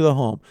mortgage to the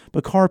home,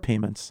 but car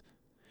payments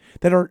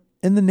that are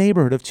in the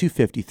neighborhood of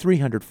 $250,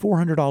 $300,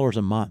 $400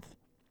 a month.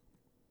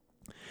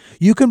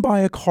 You can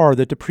buy a car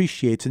that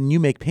depreciates and you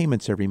make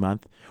payments every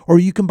month, or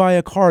you can buy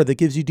a car that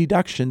gives you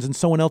deductions and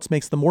someone else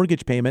makes the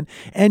mortgage payment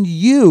and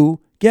you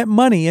get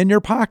money in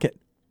your pocket.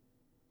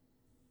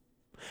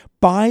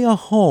 Buy a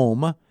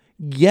home,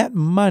 get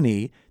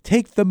money,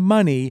 take the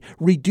money,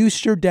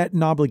 reduce your debt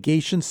and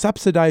obligations,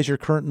 subsidize your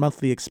current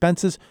monthly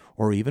expenses,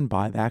 or even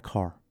buy that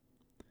car.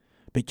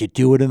 But you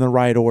do it in the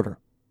right order.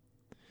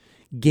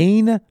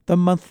 Gain the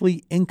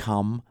monthly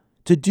income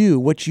to do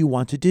what you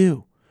want to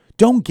do.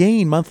 Don't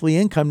gain monthly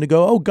income to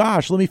go, oh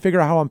gosh, let me figure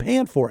out how I'm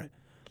paying for it.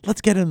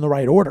 Let's get it in the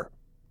right order.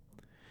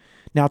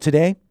 Now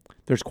today,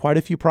 there's quite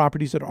a few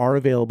properties that are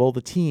available.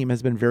 The team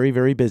has been very,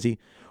 very busy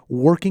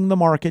working the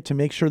market to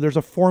make sure there's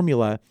a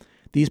formula.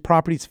 These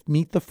properties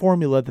meet the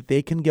formula that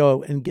they can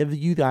go and give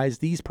you guys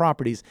these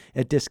properties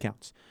at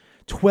discounts.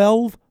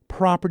 12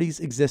 properties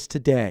exist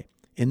today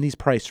in these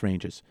price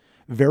ranges.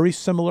 Very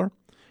similar.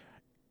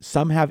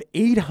 Some have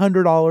 $800,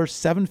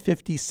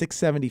 $750,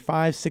 $675,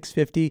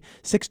 $650,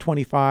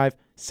 $625,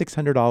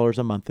 $600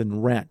 a month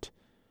in rent,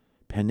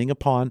 depending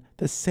upon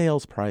the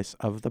sales price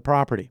of the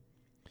property.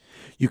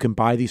 You can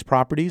buy these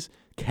properties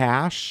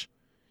cash.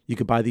 You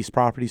can buy these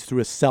properties through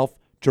a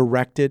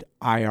self-directed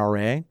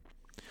IRA.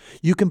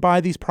 You can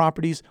buy these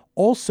properties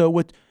also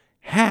with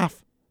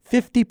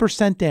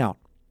 50% down.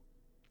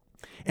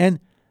 And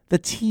the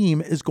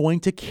team is going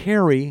to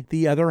carry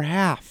the other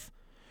half.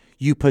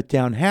 You put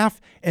down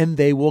half and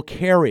they will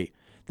carry.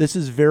 This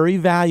is very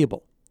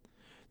valuable.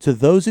 To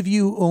those of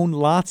you who own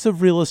lots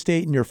of real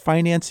estate and your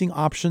financing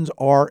options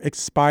are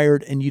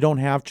expired and you don't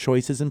have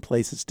choices and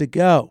places to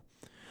go,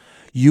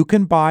 you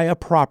can buy a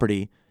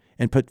property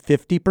and put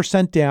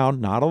 50%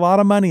 down, not a lot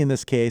of money in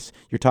this case.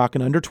 You're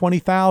talking under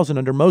 $20,000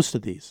 under most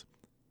of these.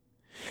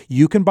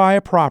 You can buy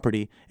a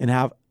property and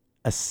have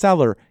a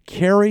seller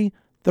carry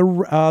the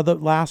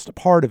last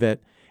part of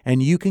it,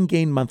 and you can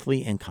gain monthly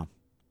income.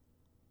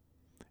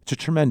 It's a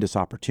tremendous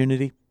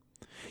opportunity.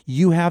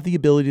 You have the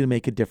ability to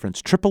make a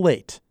difference.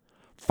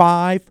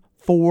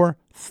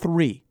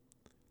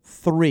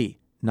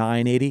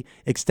 888-543-3980,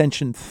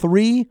 extension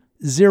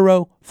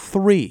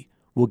 303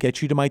 will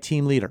get you to my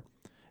team leader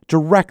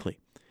directly.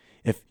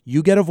 If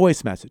you get a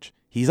voice message,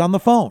 he's on the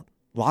phone.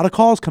 A lot of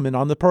calls come in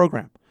on the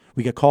program.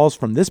 We get calls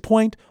from this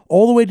point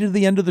all the way to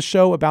the end of the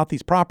show about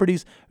these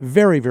properties.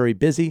 Very, very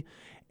busy.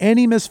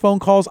 Any missed phone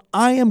calls,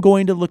 I am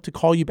going to look to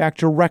call you back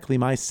directly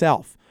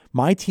myself.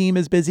 My team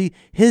is busy.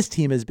 His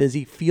team is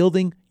busy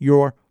fielding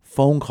your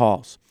phone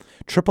calls.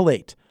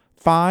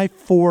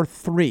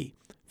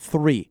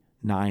 888-543-3980.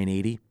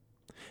 3980.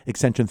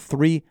 Extension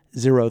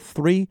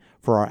 303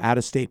 for our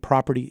out-of-state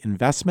property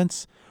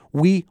investments.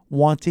 We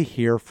want to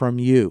hear from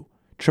you.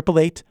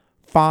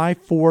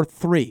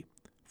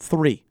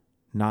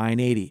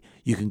 888-543-3980.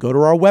 You can go to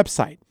our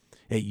website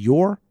at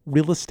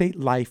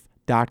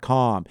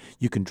yourrealestatelife.com.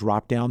 You can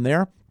drop down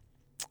there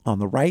on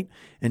the right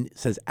and it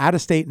says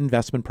out-of-state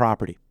investment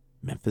property,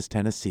 Memphis,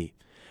 Tennessee.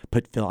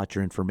 Fill out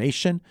your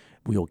information.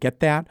 We will get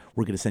that.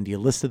 We're going to send you a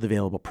list of the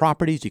available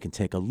properties. You can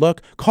take a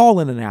look. Call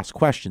in and ask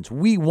questions.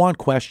 We want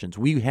questions.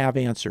 We have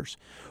answers.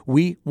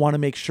 We want to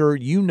make sure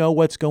you know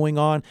what's going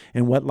on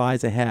and what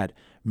lies ahead.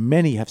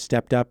 Many have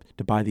stepped up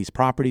to buy these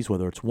properties,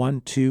 whether it's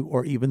 1, 2,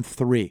 or even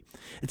 3.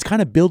 It's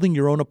kind of building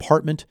your own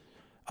apartment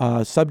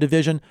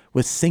subdivision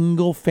with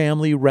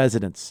single-family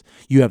residence.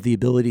 You have the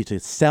ability to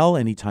sell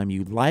anytime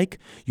you like.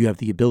 You have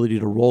the ability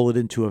to roll it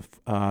into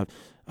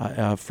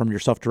from your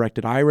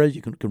self-directed IRA.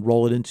 You can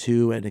roll it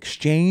into an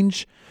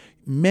exchange.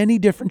 Many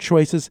different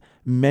choices,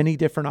 many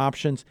different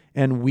options,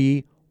 and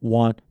we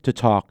want to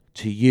talk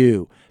to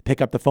you.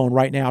 Pick up the phone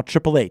right now,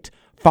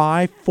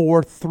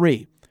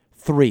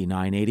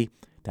 888-543-3980.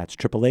 That's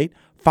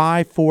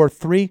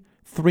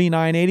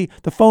 888-543-3980.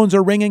 The phones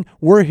are ringing.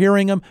 We're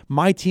hearing them.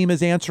 My team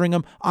is answering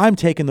them. I'm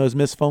taking those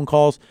missed phone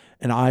calls,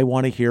 and I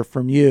want to hear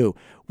from you.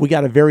 We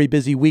got a very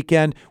busy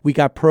weekend. We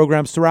got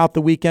programs throughout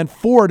the weekend,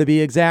 4 to be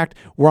exact.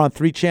 We're on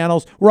 3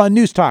 channels. We're on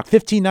News Talk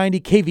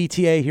 1590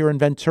 KVTA here in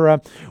Ventura.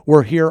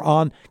 We're here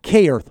on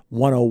K-Earth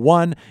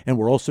 101, and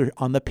we're also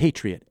on the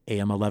Patriot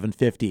AM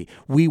 1150.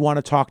 We want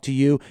to talk to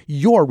you.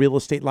 Your real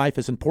estate life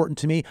is important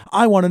to me.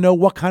 I want to know,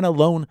 what kind of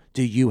loan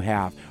do you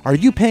have? Are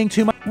you paying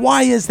too much?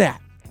 Why is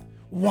that?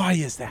 Why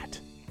is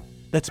that?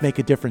 Let's make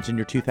a difference in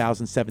your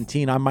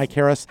 2017. I'm Mike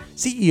Harris,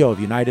 CEO of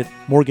United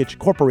Mortgage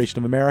Corporation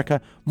of America.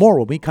 More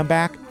when we come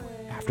back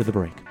after the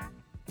break.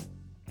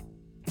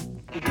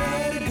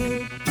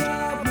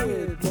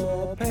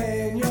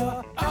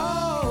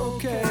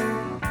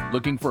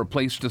 Looking for a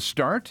place to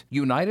start?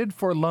 United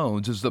for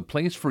Loans is the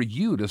place for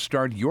you to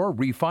start your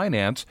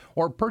refinance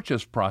or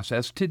purchase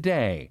process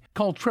today.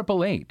 Call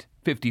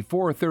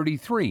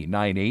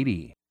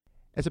 888-543-3980.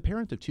 As a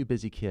parent of 2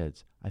 busy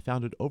kids, I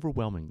found it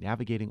overwhelming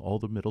navigating all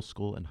the middle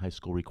school and high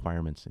school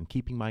requirements and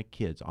keeping my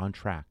kids on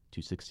track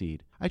to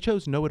succeed. I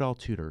chose Know It All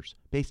Tutors,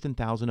 based in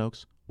Thousand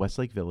Oaks,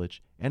 Westlake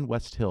Village, and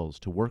West Hills,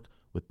 to work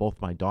with both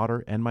my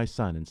daughter and my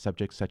son in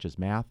subjects such as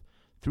math,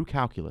 through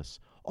calculus,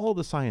 all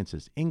the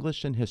sciences,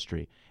 English, and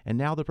history, and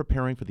now they're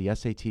preparing for the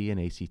SAT and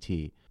ACT.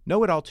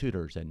 Know It All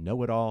Tutors at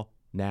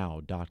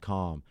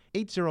knowitallnow.com.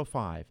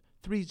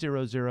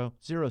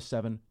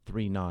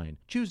 805-300-0739.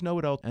 Choose Know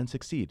It All and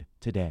succeed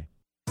today.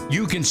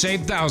 You can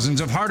save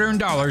thousands of hard-earned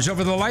dollars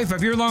over the life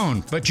of your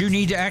loan, but you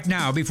need to act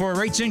now before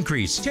rates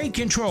increase. Take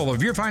control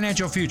of your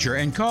financial future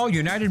and call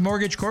United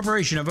Mortgage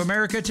Corporation of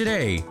America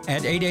today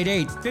at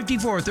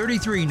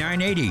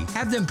 888-543-3980.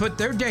 Have them put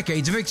their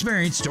decades of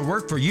experience to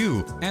work for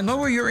you and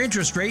lower your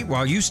interest rate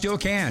while you still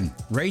can.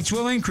 Rates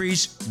will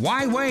increase.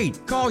 Why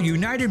wait? Call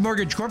United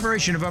Mortgage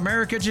Corporation of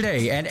America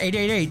today at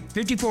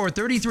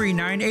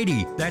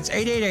 888-543-3980. That's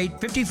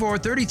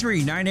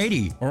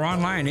 888-543-3980 or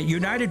online at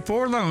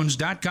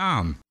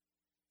unitedforloans.com.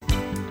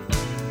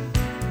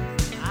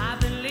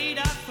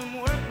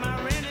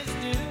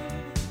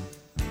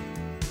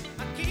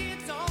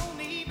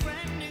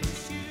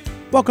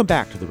 Welcome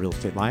back to The Real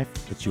Estate Life.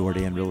 It's your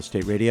day in real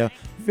estate radio.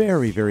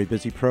 Very, very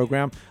busy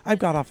program. I've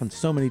got off in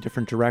so many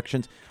different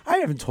directions. I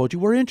haven't told you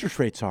where interest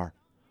rates are.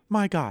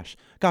 My gosh,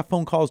 got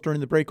phone calls during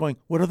the break going,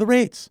 what are the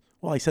rates?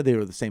 Well, I said they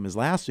were the same as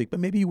last week, but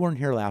maybe you weren't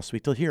here last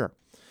week till here.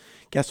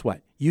 Guess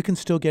what? You can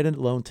still get a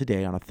loan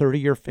today on a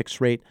 30-year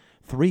fixed rate,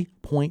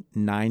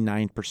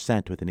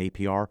 3.99% with an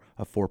APR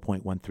of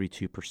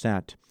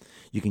 4.132%.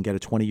 You can get a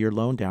 20-year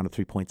loan down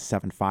to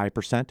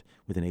 3.75%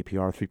 with an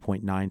APR of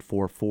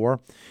 3.944.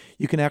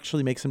 You can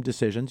actually make some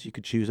decisions. You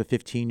could choose a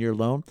 15-year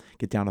loan,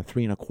 get down to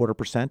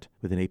 3.25%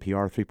 with an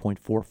APR of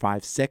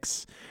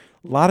 3.456.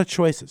 A lot of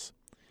choices.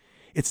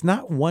 It's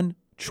not one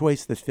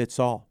choice that fits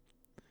all.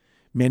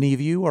 Many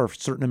of you are a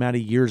certain amount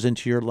of years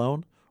into your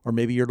loan, or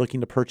maybe you're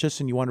looking to purchase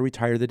and you want to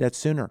retire the debt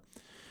sooner.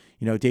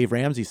 You know, Dave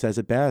Ramsey says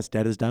it best,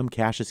 debt is dumb,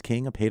 cash is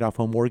king. A paid-off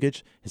home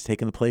mortgage has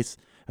taken the place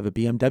of a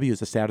BMW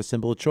as a status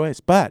symbol of choice.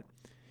 But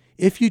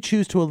if you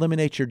choose to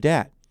eliminate your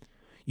debt,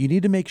 you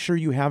need to make sure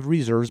you have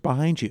reserves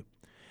behind you.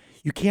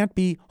 You can't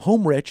be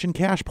home rich and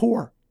cash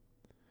poor.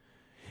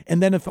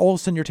 And then if all of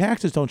a sudden your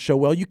taxes don't show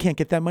well, you can't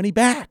get that money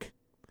back.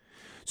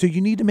 So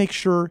you need to make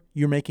sure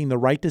you're making the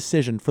right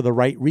decision for the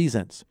right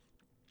reasons.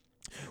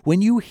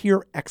 When you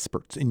hear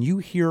experts and you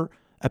hear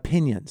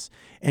opinions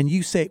and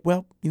you say,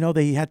 well, you know,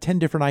 they had 10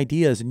 different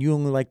ideas and you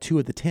only like 2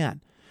 of the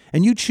 10,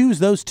 and you choose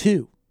those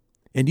 2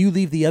 and you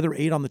leave the other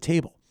 8 on the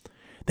table,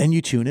 then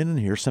you tune in and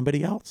hear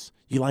somebody else.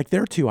 You like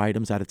their 2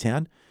 items out of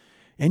 10,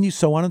 and you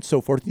so on and so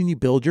forth, and you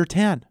build your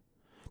 10.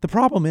 The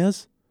problem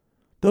is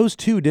those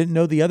 2 didn't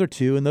know the other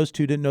 2, and those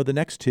 2 didn't know the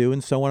next 2,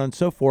 and so on and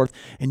so forth.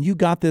 And you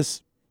got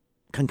this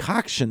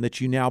concoction that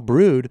you now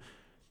brewed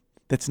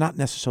that's not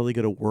necessarily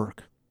going to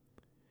work.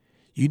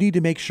 You need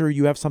to make sure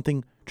you have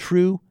something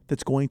true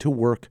that's going to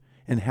work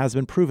and has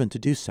been proven to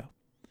do so.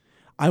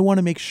 I want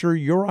to make sure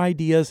your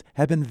ideas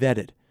have been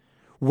vetted,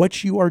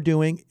 what you are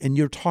doing, and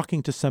you're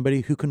talking to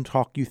somebody who can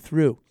talk you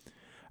through.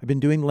 I've been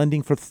doing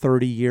lending for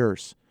 30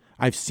 years.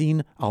 I've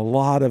seen a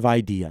lot of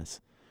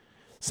ideas.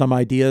 Some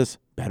ideas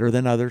better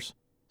than others,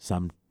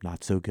 some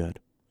not so good.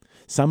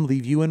 Some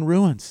leave you in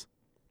ruins.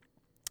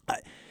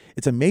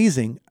 It's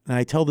amazing, and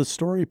I tell this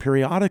story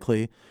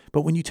periodically,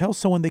 but when you tell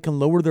someone they can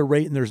lower their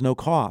rate and there's no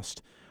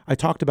cost, I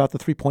talked about the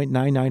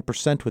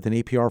 3.99% with an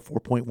APR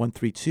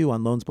 4.132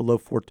 on loans below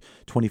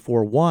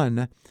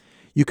 424.1.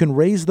 You can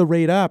raise the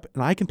rate up,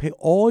 and I can pay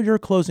all your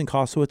closing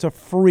costs, so it's a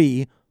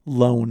free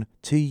loan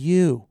to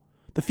you.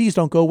 The fees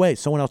don't go away.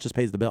 Someone else just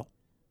pays the bill.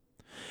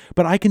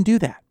 But I can do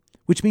that,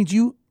 which means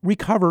you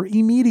recover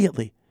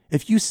immediately.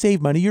 If you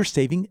save money, you're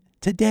saving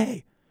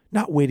today,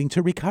 not waiting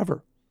to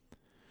recover.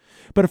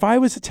 But if I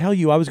was to tell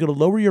you I was going to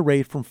lower your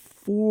rate from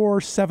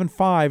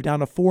 4.75 down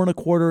to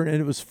 4.25 and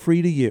it was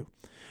free to you,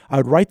 I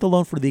would write the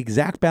loan for the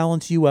exact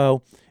balance you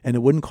owe and it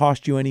wouldn't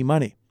cost you any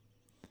money.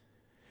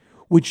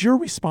 Would your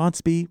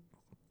response be?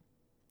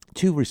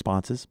 Two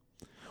responses.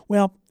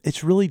 Well,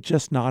 it's really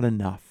just not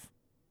enough.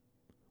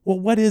 Well,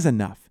 what is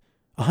enough?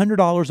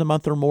 $100 a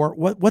month or more?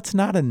 What's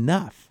not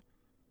enough?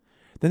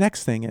 The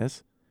next thing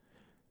is,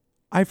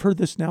 I've heard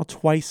this now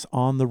twice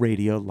on the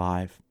radio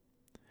live.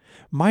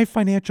 My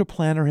financial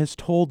planner has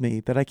told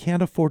me that I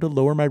can't afford to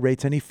lower my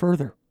rates any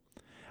further.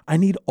 I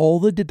need all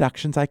the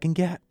deductions I can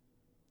get.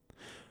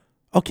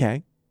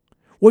 Okay.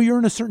 Well, you're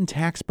in a certain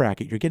tax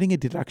bracket. You're getting a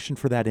deduction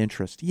for that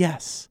interest.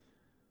 Yes.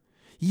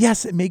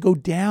 Yes, it may go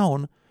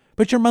down,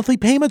 but your monthly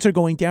payments are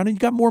going down and you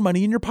got more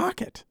money in your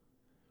pocket.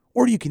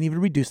 Or you can even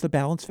reduce the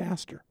balance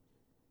faster.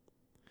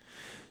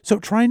 So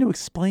trying to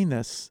explain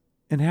this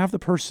and have the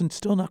person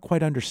still not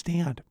quite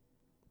understand.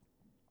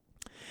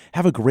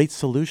 Have a great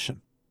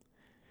solution.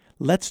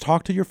 Let's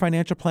talk to your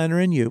financial planner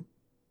and you,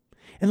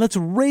 and let's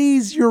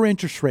raise your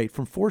interest rate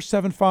from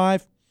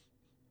 4.75,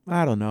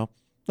 I don't know,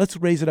 let's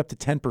raise it up to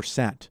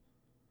 10%.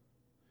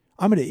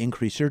 I'm going to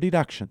increase your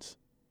deductions.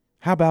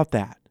 How about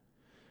that?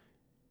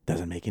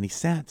 Doesn't make any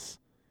sense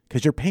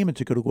because your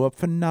payments are going to go up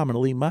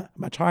phenomenally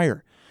much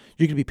higher.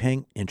 You're going to be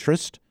paying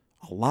interest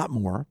a lot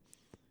more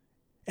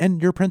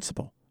and your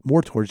principal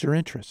more towards your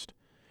interest.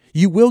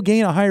 You will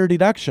gain a higher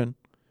deduction,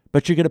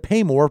 but you're going to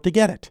pay more to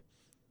get it.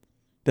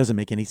 Doesn't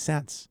make any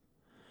sense.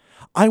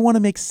 I want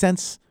to make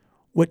sense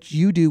what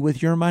you do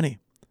with your money.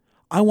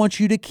 I want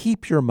you to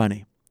keep your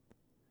money.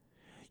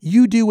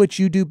 You do what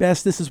you do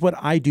best. This is what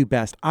I do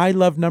best. I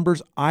love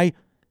numbers. I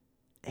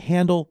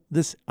handle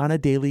this on a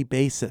daily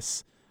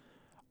basis.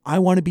 I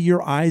want to be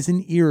your eyes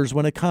and ears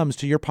when it comes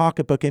to your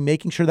pocketbook and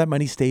making sure that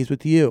money stays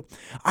with you.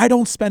 I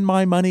don't spend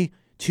my money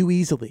too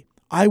easily.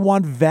 I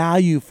want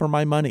value for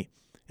my money,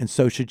 and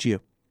so should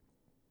you.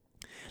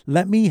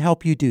 Let me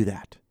help you do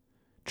that.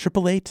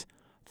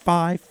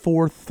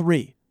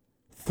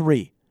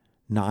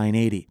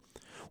 888-543-3980.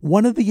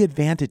 One of the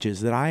advantages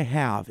that I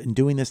have in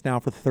doing this now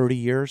for 30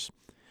 years,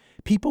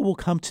 people will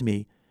come to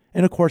me,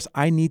 and of course,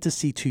 I need to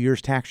see 2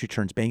 years tax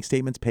returns, bank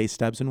statements, pay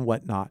stubs, and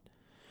whatnot.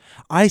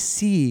 I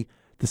see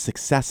the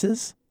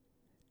successes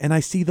and I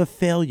see the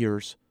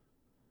failures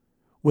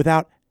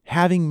without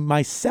having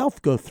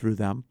myself go through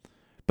them,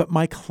 but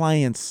my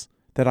clients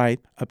that I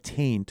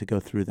obtain to go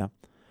through them.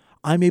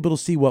 I'm able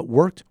to see what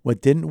worked,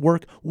 what didn't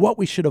work, what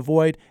we should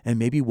avoid, and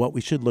maybe what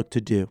we should look to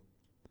do.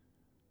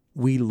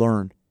 We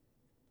learn.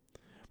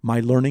 My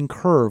learning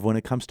curve when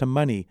it comes to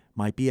money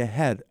might be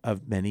ahead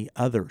of many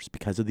others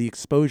because of the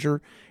exposure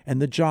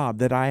and the job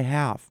that I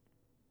have.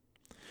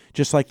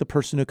 Just like the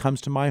person who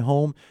comes to my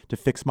home to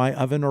fix my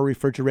oven or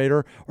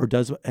refrigerator or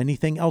does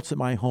anything else at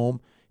my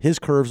home, his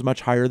curve's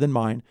much higher than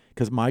mine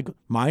because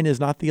mine is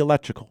not the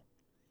electrical.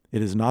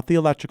 It is not the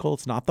electrical,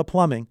 it's not the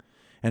plumbing,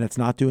 and it's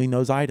not doing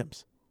those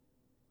items.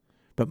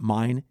 But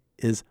mine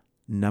is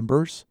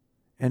numbers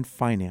and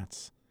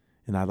finance,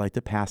 and I'd like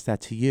to pass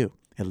that to you,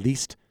 at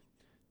least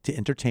to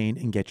entertain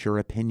and get your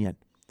opinion.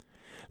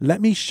 Let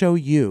me show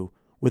you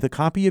with a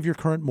copy of your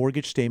current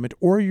mortgage statement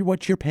or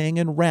what you're paying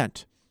in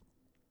rent.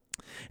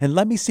 And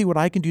let me see what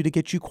I can do to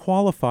get you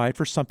qualified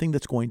for something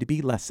that's going to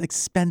be less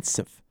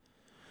expensive.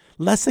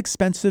 Less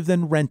expensive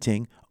than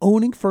renting,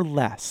 owning for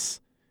less.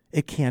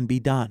 It can be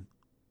done.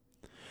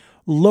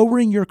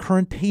 Lowering your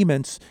current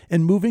payments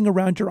and moving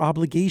around your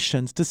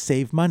obligations to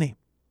save money.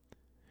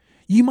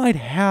 You might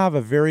have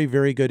a very,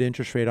 very good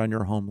interest rate on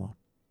your home loan.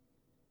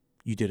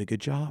 You did a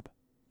good job.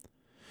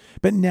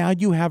 But now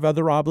you have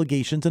other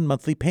obligations and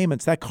monthly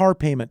payments, that car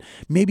payment.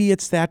 Maybe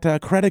it's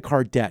that credit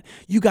card debt.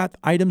 You got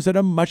items at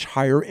a much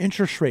higher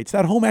interest rates,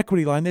 that home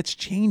equity line that's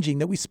changing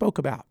that we spoke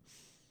about.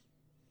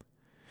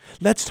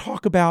 Let's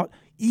talk about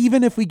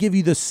even if we give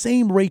you the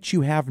same rate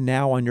you have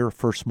now on your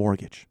first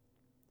mortgage,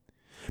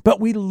 but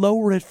we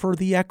lower it for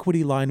the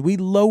equity line. We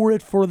lower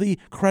it for the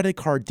credit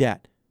card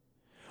debt.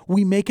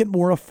 We make it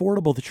more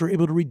affordable that you're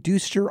able to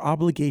reduce your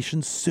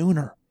obligations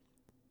sooner.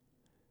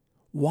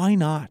 Why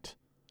not?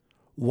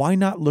 Why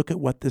not look at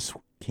what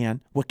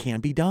can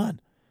be done?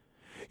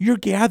 You're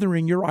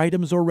gathering your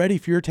items already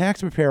for your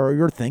tax preparer.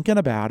 You're thinking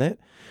about it.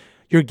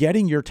 You're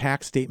getting your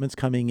tax statements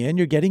coming in.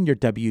 You're getting your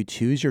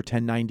W-2s, your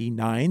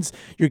 1099s.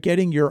 You're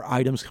getting your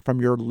items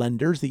from your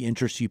lenders, the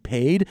interest you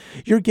paid.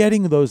 You're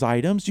getting those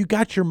items. You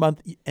got your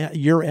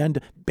year-end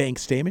bank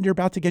statement. You're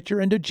about to get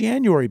your end of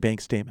January bank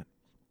statement.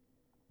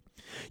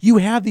 You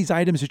have these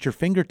items at your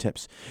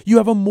fingertips. You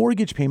have a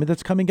mortgage payment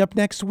that's coming up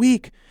next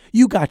week.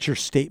 You got your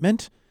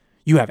statement.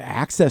 You have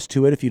access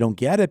to it if you don't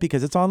get it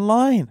because it's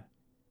online.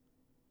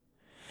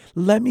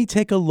 Let me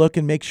take a look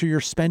and make sure you're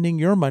spending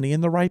your money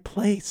in the right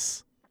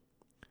place.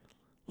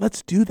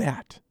 Let's do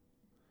that.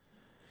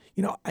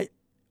 You know, I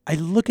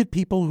look at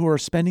people who are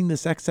spending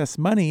this excess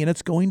money and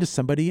it's going to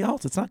somebody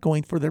else. It's not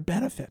going for their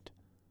benefit.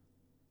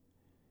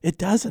 It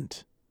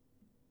doesn't.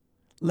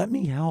 Let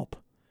me help.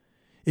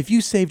 If you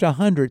saved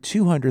 $100,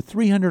 $200,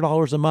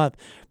 $300 a month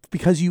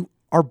because you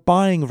are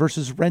buying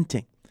versus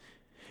renting,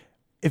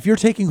 if you're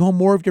taking home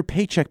more of your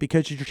paycheck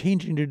because you're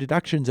changing your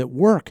deductions at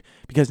work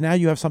because now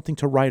you have something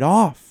to write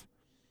off,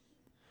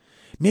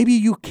 maybe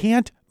you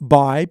can't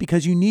buy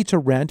because you need to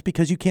rent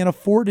because you can't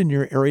afford in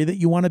your area that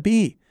you want to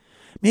be.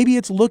 Maybe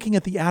it's looking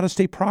at the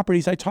out-of-state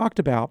properties I talked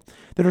about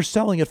that are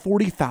selling at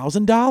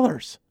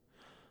 $40,000.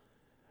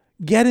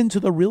 Get into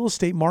the real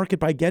estate market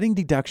by getting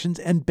deductions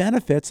and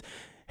benefits.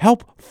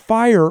 Help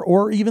fire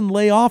or even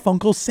lay off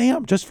Uncle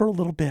Sam just for a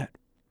little bit.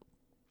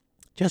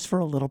 Just for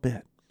a little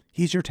bit.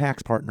 He's your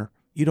tax partner.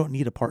 You don't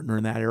need a partner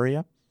in that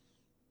area.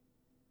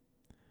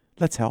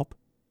 Let's help.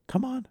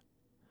 Come on.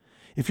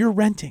 If you're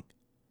renting,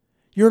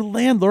 your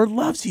landlord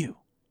loves you.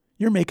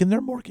 You're making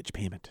their mortgage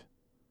payment.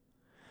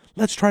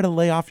 Let's try to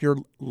lay off your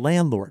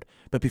landlord.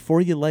 But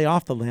before you lay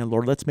off the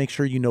landlord, let's make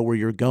sure you know where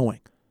you're going.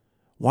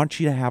 Want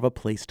you to have a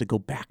place to go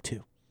back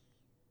to.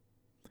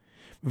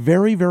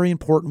 Very, very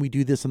important we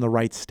do this in the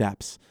right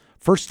steps.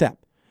 First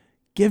step,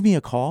 give me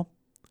a call.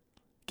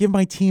 Give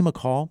my team a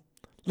call.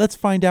 Let's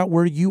find out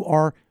where you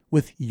are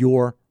with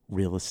your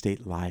real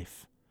estate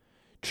life.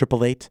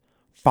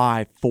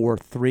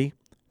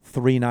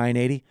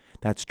 888-543-3980.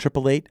 That's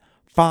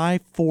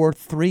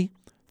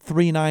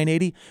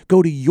 888-543-3980.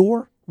 Go to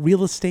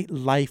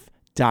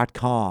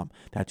yourrealestatelife.com.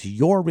 That's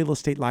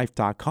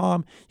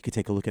yourrealestatelife.com. You can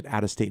take a look at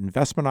out-of-state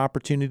investment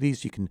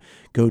opportunities. You can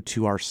go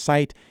to our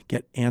site,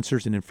 get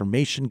answers and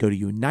information. Go to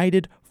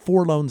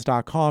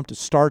unitedforloans.com to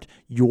start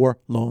your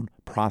loan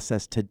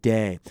process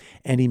today.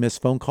 Any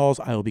missed phone calls,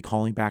 I will be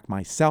calling back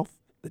myself.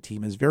 The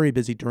team is very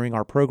busy during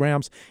our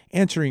programs,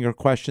 answering your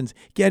questions,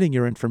 getting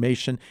your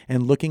information,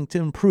 and looking to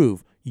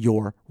improve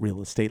your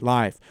real estate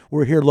life.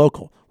 We're here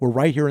local. We're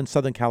right here in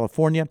Southern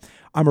California.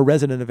 I'm a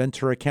resident of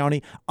Ventura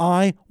County.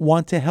 I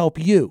want to help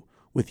you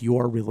with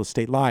your real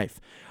estate life.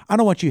 I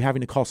don't want you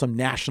having to call some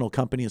national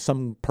company or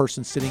some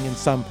person sitting in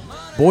some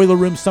boiler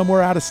room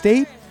somewhere out of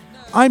state.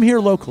 I'm here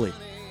locally.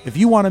 If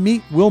you want to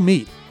meet, we'll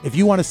meet. If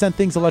you want to send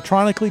things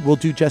electronically, we'll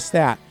do just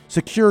that.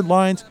 Secured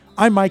lines.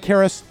 I'm Mike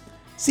Harris,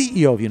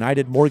 CEO of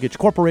United Mortgage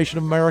Corporation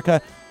of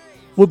America.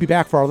 We'll be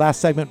back for our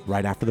last segment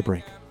right after the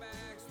break.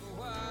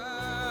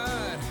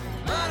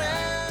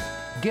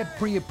 Get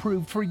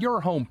pre-approved for your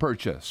home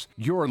purchase.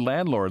 Your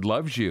landlord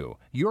loves you.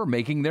 You're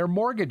making their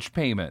mortgage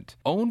payment.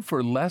 Own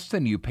for less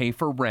than you pay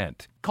for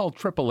rent. Call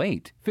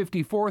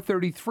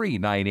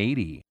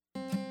 888-5433-980.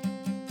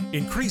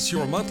 Increase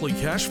your monthly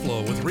cash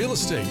flow with real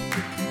estate.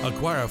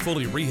 Acquire a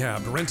fully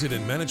rehabbed, rented,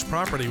 and managed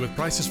property with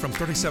prices from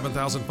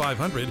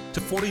 $37,500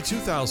 to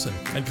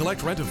 $42,000 and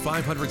collect rent of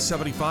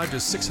 $575 to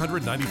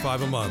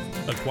 $695 a month.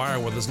 Acquire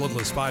with as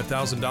little as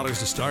 $5,000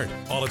 to start.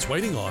 All it's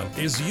waiting on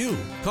is you.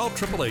 Call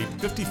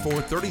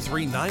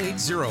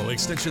 888-5433-980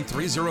 extension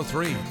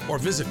 303 or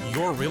visit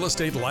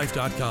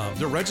yourrealestatelife.com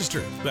to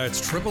register.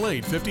 That's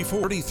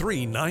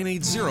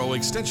 888-5433-980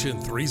 extension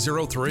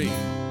 303.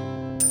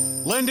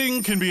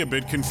 Lending can be a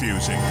bit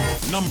confusing.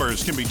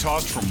 Numbers can be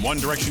tossed from one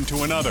direction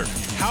to another.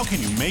 How can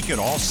you make it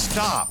all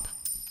stop?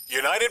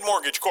 United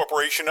Mortgage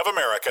Corporation of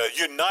America,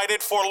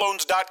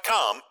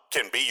 UnitedForLoans.com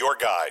can be your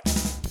guide.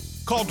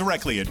 Call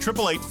directly at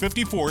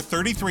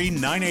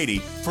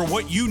 888-5433-980 for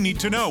what you need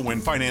to know when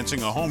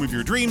financing a home of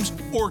your dreams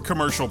or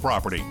commercial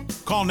property.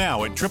 Call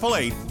now at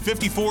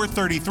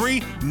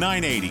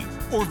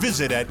 888-5433-980 or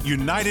visit at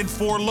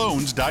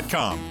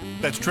UnitedForLoans.com.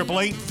 That's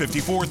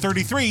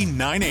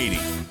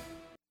 888-5433-980.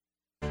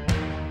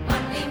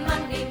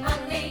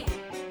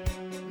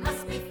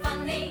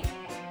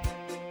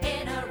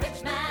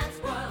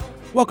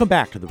 Welcome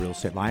back to The Real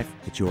Estate Life.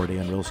 It's your day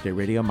on Real Estate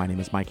Radio. My name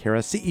is Mike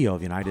Harris, CEO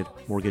of United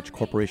Mortgage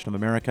Corporation of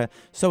America.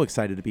 So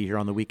excited to be here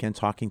on the weekend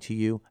talking to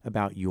you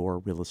about your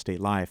real estate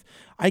life.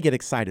 I get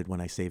excited when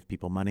I save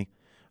people money.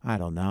 I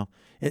don't know.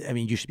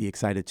 You should be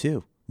excited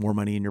too. More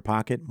money in your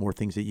pocket, more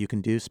things that you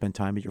can do, spend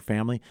time with your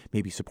family,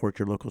 maybe support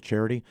your local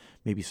charity,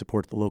 maybe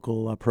support the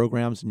local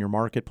programs in your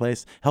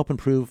marketplace, help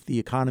improve the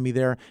economy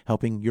there,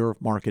 helping your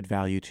market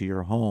value to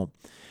your home.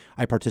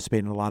 I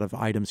participate in a lot of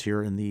items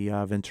here in the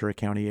Ventura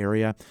County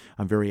area.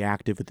 I'm very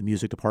active with the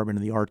music department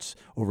and the arts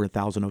over at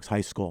Thousand Oaks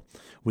High School.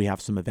 We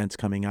have some events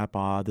coming up.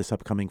 This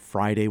upcoming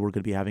Friday, we're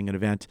going to be having an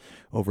event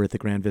over at the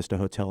Grand Vista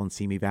Hotel in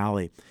Simi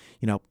Valley.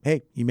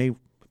 Hey, you may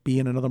be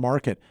in another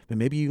market, but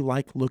maybe you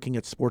like looking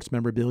at sports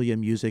memorabilia,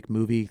 music,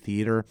 movie,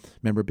 theater,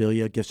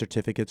 memorabilia, gift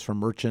certificates from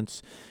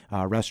merchants,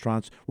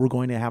 restaurants. We're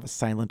going to have a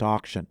silent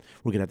auction.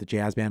 We're going to have the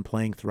jazz band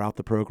playing throughout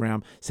the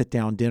program,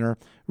 sit-down dinner,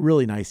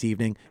 really nice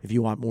evening. If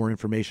you want more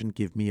information,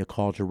 give me a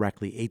call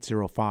directly,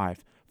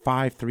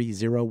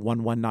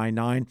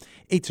 805-530-1199,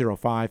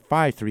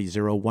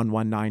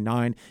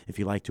 805-530-1199. If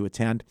you'd like to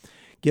attend,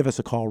 give us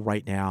a call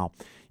right now.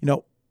 You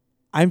know,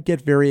 I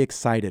get very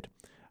excited.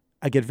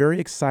 I get very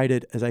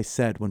excited, as I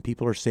said, when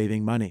people are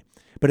saving money.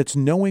 But it's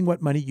knowing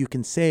what money you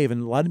can save,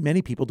 and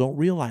many people don't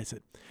realize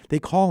it. They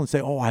call and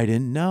say, oh, I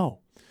didn't know.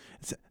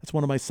 It's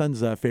one of my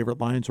son's favorite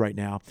lines right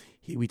now.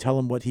 We tell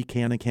him what he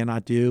can and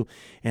cannot do,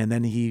 and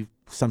then he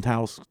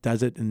sometimes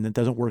does it, and it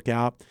doesn't work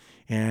out.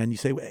 And you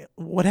say,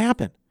 what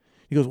happened?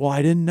 He goes, well,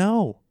 I didn't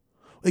know.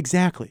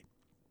 Exactly.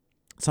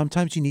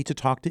 Sometimes you need to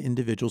talk to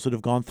individuals that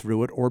have gone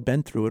through it or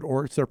been through it,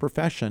 or it's their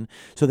profession,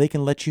 so they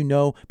can let you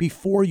know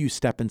before you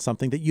step in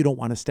something that you don't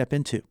want to step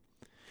into.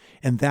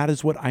 And that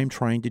is what I'm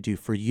trying to do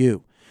for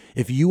you.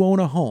 If you own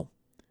a home,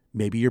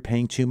 maybe you're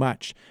paying too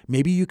much.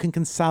 Maybe you can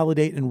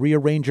consolidate and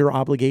rearrange your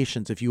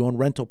obligations. If you own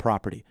rental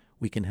property,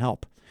 we can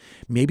help.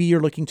 Maybe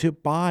you're looking to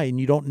buy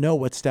and you don't know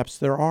what steps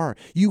there are.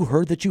 You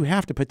heard that you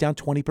have to put down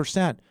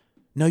 20%.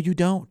 No, you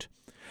don't.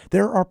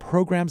 There are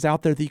programs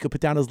out there that you could put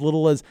down as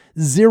little as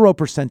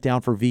 0% down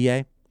for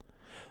VA.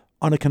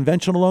 On a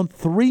conventional loan,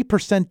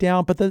 3%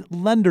 down, but the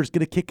lender's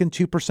going to kick in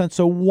 2%,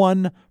 so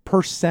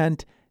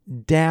 1%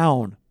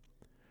 down.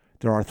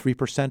 There are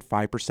 3%,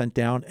 5%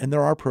 down, and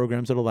there are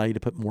programs that allow you to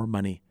put more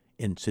money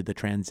into the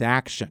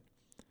transaction.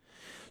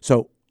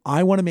 So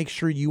I want to make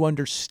sure you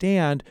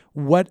understand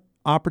what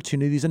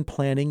opportunities and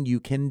planning you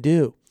can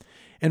do.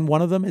 And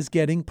one of them is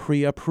getting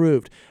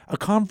pre-approved. A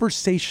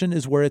conversation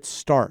is where it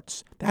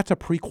starts. That's a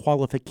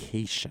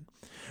pre-qualification.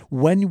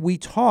 When we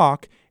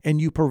talk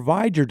and you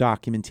provide your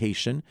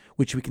documentation,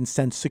 which we can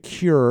send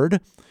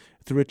secured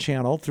through a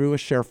channel, through a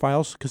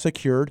ShareFile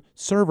secured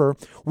server,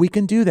 we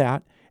can do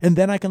that. And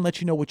then I can let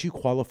you know what you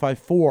qualify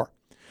for.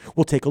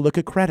 We'll take a look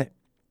at credit.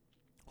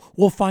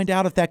 We'll find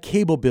out if that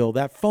cable bill,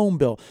 that phone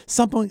bill,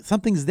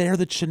 something's there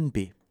that shouldn't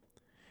be.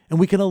 And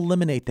we can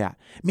eliminate that.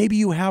 Maybe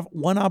you have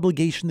one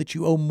obligation that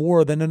you owe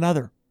more than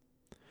another.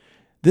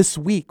 This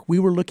week, we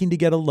were looking to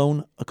get a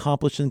loan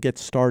accomplished and get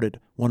started,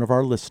 one of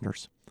our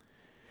listeners.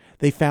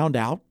 They found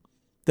out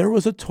there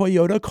was a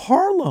Toyota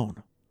car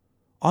loan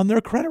on their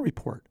credit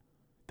report.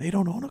 They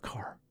don't own a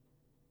car.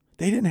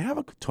 They didn't have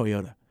a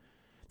Toyota.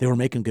 They were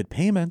making good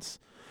payments.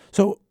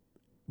 So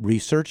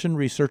research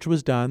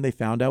was done. They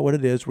found out what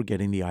it is. We're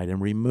getting the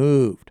item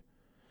removed.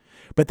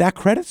 But that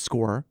credit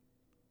score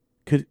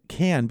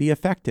can be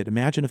affected.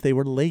 Imagine if they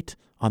were late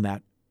on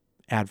that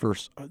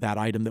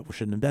item that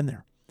shouldn't have been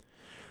there.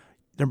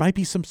 There might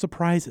be some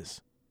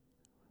surprises.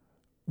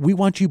 We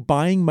want you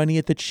buying money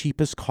at the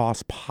cheapest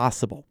cost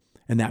possible,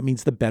 and that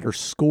means the better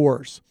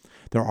scores.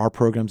 There are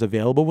programs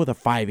available with a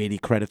 580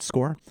 credit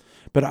score,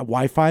 but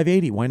why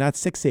 580? Why not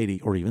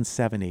 680 or even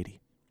 780?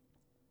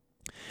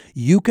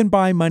 You can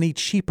buy money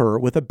cheaper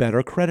with a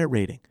better credit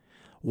rating.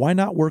 Why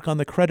not work on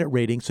the credit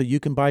rating so you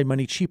can buy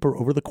money cheaper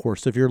over the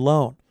course of your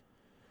loan?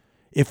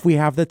 If we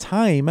have the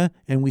time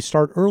and we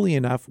start early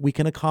enough, we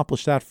can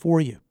accomplish that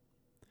for you.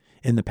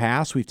 In the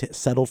past, we've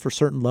settled for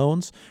certain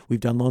loans. We've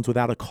done loans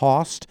without a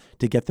cost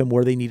to get them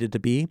where they needed to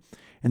be.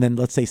 And then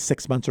let's say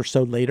 6 months or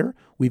so later,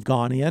 we've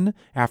gone in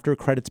after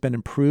credit's been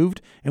improved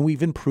and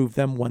we've improved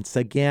them once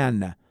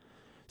again.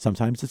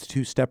 Sometimes it's a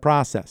two-step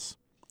process.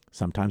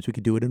 Sometimes we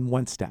could do it in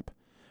one step.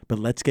 But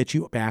let's get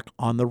you back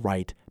on the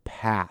right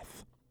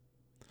path.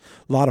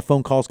 A lot of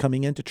phone calls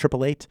coming in to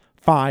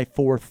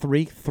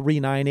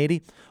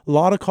 888-543-3980. A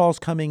lot of calls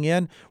coming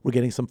in. We're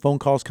getting some phone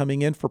calls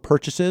coming in for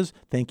purchases.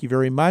 Thank you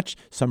very much.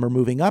 Some are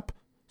moving up,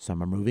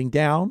 some are moving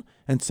down,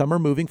 and some are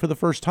moving for the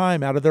first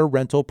time out of their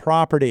rental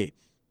property.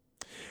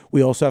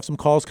 We also have some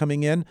calls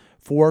coming in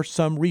for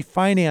some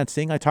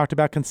refinancing. I talked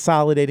about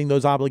consolidating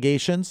those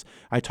obligations.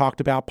 I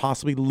talked about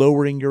possibly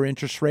lowering your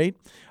interest rate.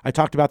 I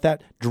talked about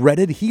that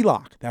dreaded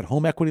HELOC, that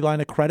home equity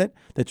line of credit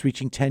that's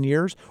reaching 10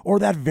 years, or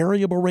that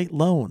variable rate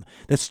loan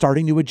that's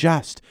starting to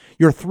adjust.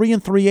 Your 3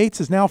 3/8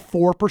 is now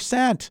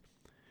 4%.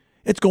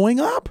 It's going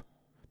up.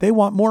 They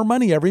want more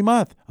money every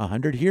month.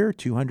 100 here,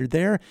 200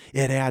 there.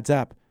 It adds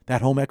up.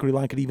 That home equity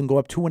line could even go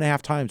up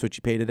 2.5 times what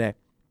you pay today.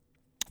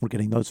 We're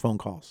getting those phone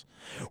calls.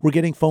 We're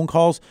getting phone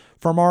calls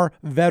from our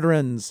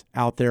veterans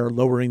out there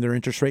lowering their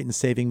interest rate and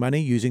saving money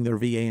using their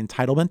VA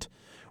entitlement.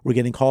 We're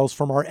getting calls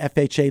from our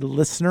FHA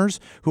listeners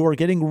who are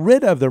getting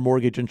rid of their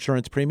mortgage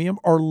insurance premium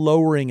or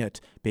lowering it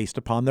based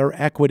upon their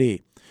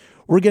equity.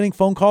 We're getting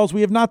phone calls.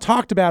 We have not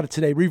talked about it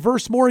today.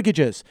 Reverse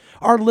mortgages.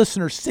 Our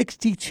listeners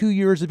 62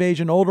 years of age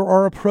and older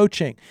are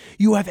approaching.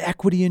 You have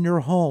equity in your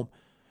home.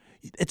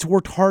 It's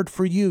worked hard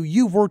for you.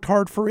 You've worked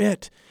hard for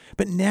it.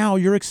 But now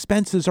your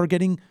expenses are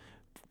getting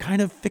kind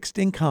of fixed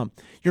income.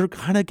 You're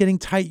kind of getting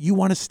tight. You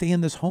want to stay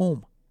in this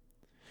home.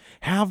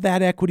 Have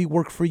that equity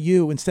work for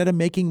you. Instead of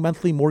making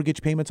monthly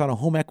mortgage payments on a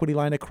home equity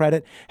line of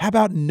credit, how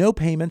about no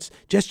payments,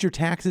 just your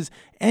taxes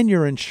and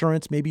your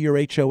insurance, maybe your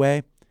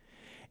HOA?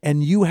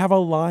 and you have a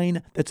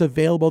line that's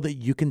available that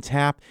you can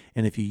tap.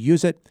 And if you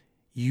use it,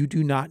 you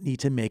do not need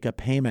to make a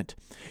payment.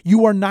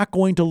 You are not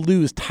going to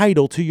lose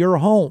title to your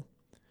home.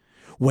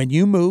 When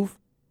you move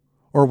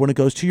or when it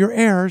goes to your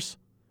heirs,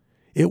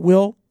 it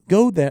will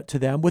go to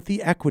them with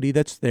the equity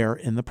that's there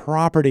in the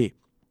property.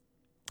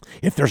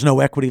 If there's no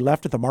equity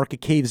left, if the market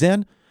caves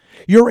in,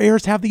 your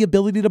heirs have the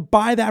ability to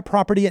buy that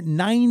property at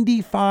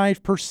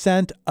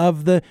 95%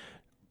 of the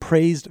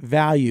appraised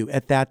value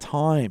at that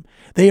time.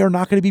 They are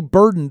not going to be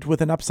burdened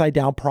with an upside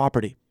down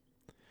property.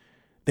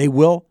 They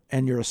will,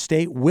 and your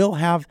estate will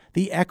have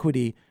the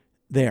equity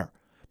there.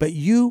 But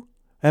you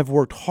have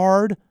worked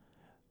hard.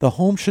 The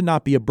home should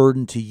not be a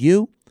burden to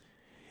you.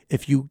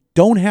 If you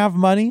don't have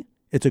money,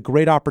 it's a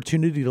great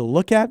opportunity to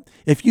look at.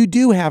 If you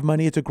do have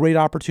money, it's a great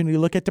opportunity to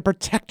look at to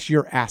protect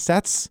your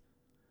assets.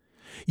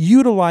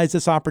 Utilize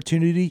this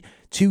opportunity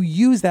to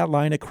use that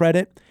line of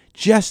credit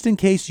just in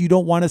case you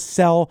don't want to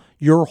sell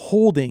your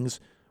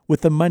holdings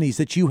with the monies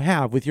that you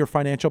have with your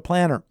financial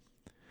planner.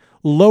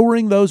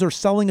 Lowering those or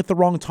selling at the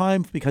wrong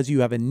time because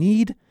you have a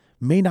need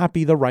may not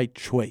be the right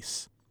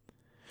choice.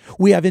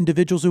 We have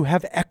individuals who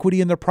have equity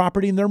in their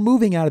property and they're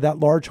moving out of that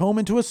large home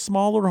into a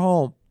smaller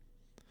home.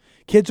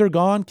 Kids are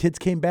gone, kids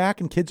came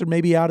back, and kids are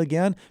maybe out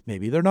again.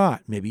 Maybe they're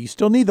not. Maybe you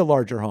still need the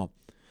larger home,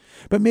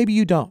 but maybe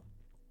you don't.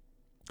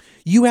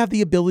 You have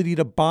the ability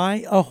to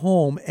buy a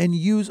home and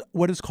use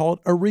what is called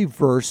a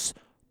reverse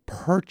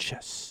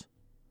purchase.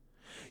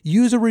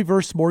 Use a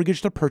reverse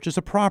mortgage to purchase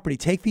a property.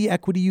 Take the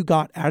equity you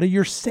got out of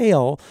your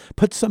sale,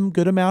 put some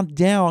good amount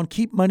down,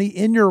 keep money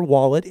in your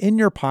wallet, in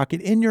your pocket,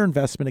 in your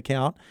investment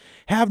account,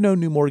 have no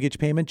new mortgage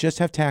payment, just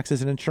have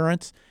taxes and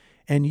insurance,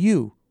 and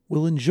you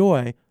will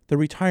enjoy the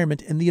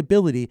retirement and the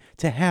ability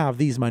to have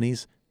these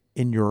monies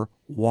in your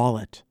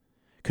wallet.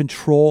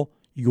 Control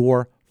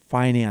your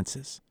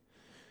finances.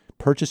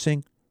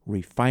 Purchasing,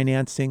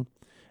 refinancing,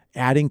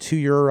 adding to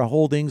your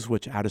holdings,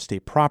 which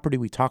out-of-state property,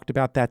 we talked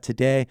about that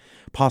today,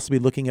 possibly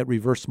looking at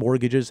reverse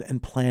mortgages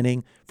and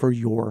planning for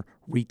your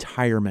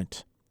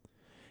retirement.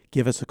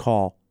 Give us a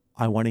call.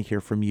 I want to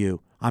hear from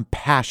you. I'm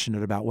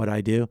passionate about what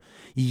I do.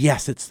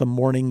 Yes, it's the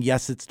morning.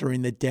 Yes, it's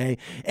during the day.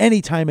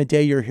 Any time of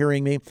day you're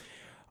hearing me,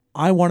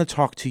 I want to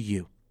talk to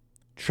you.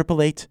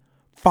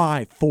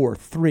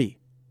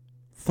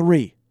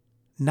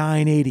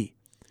 888-543-3980.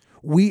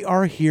 We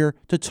are here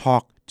to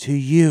talk to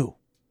you.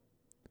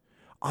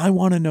 I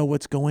want to know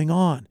what's going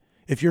on.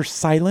 If you're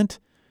silent,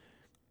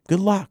 good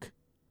luck.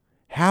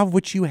 Have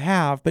what you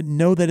have, but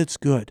know that it's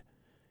good.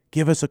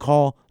 Give us a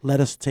call. Let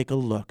us take a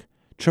look.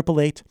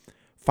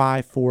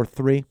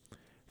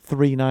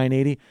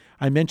 888-543-3980.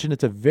 I mentioned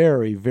it's a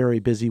very, very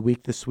busy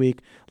week this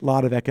week. A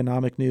lot of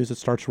economic news. It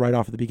starts right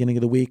off at the beginning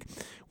of the week.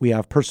 We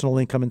have personal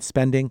income and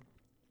spending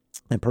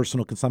and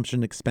personal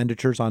consumption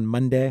expenditures on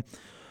Monday.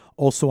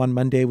 Also on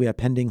Monday, we have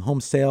pending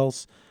home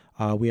sales.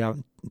 We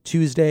have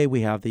Tuesday,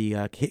 we have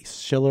the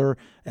Case-Shiller,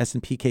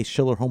 S&P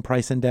Case-Shiller Home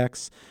Price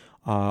Index.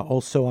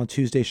 Also on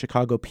Tuesday,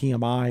 Chicago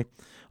PMI.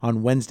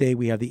 On Wednesday,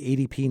 we have the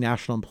ADP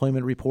National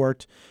Employment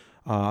Report.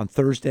 On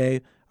Thursday,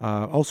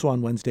 also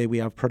on Wednesday, we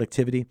have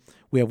productivity.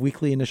 We have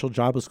weekly initial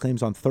jobless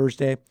claims on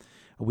Thursday.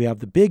 We have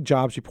the big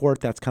jobs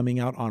report that's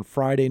coming out on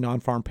Friday,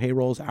 non-farm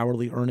payrolls,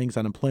 hourly earnings,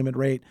 unemployment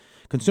rate,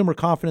 consumer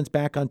confidence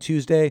back on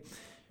Tuesday.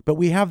 But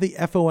we have the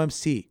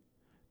FOMC.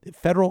 The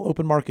Federal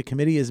Open Market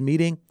Committee is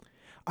meeting.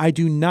 I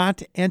do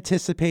not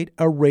anticipate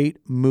a rate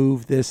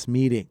move this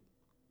meeting.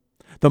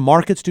 The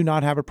markets do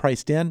not have it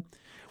priced in.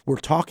 We're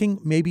talking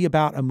maybe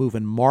about a move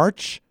in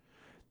March.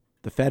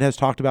 The Fed has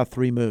talked about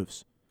 3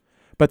 moves.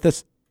 But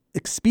this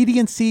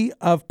expediency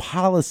of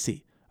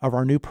policy of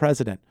our new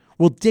president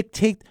will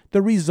dictate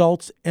the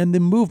results and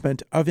the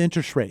movement of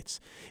interest rates.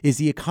 Is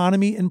the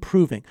economy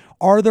improving?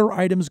 Are there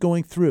items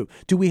going through?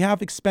 Do we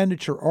have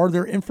expenditure? Are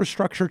there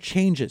infrastructure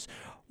changes?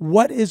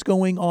 What is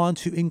going on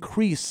to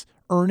increase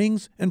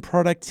earnings and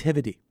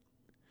productivity?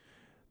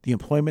 The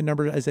employment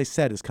number, as I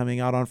said, is coming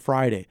out on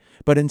Friday.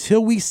 But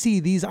until we see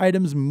these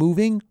items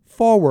moving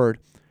forward,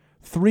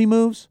 3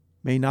 moves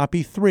may not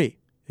be 3.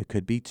 It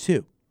could be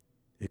 2.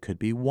 It could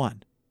be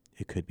 1.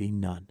 It could be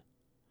none.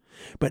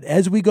 But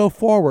as we go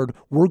forward,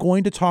 we're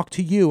going to talk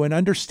to you and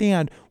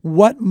understand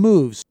what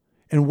moves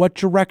and what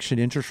direction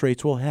interest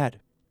rates will head.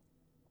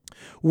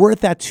 We're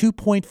at that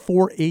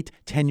 2.48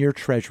 10-year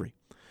Treasury.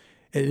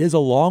 It is a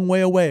long way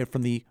away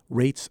from the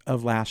rates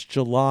of last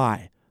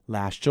July.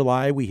 Last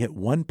July, we hit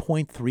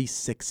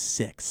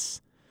 1.366.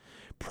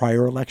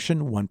 Prior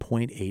election,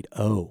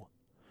 1.80.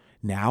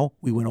 Now,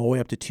 we went all the way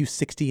up to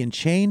 260 and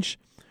change.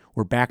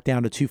 We're back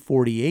down to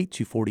 248,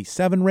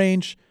 247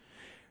 range.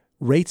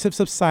 Rates have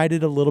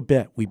subsided a little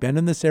bit. We've been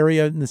in this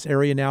area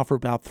now for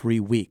about 3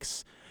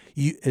 weeks.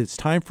 It's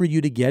time for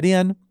you to get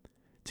in,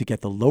 to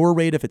get the lower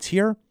rate if it's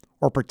here,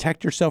 or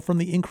protect yourself from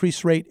the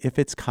increased rate if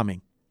it's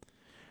coming.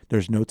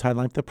 There's no time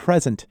like the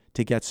present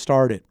to get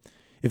started.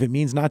 If it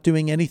means not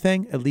doing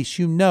anything, at least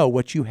you know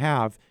what you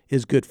have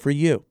is good for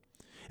you.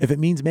 If it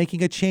means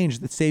making a change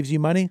that saves you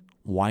money,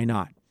 why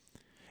not?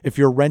 If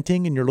you're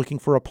renting and you're looking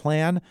for a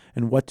plan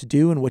and what to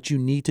do and what you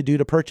need to do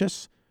to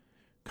purchase,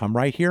 come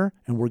right here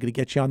and we're going to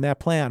get you on that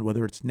plan,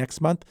 whether it's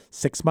next month,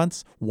 6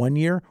 months, 1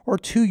 year, or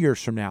 2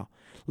 years from now.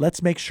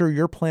 Let's make sure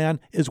your plan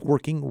is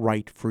working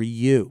right for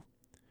you.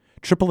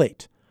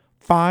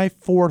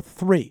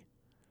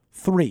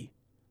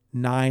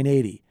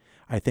 888-543-3980.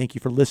 I thank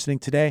you for listening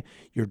today.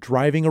 You're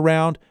driving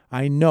around.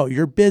 I know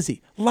you're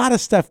busy. A lot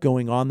of stuff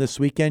going on this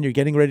weekend. You're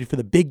getting ready for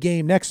the big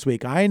game next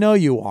week. I know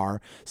you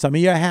are. Some of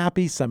you are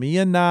happy. Some of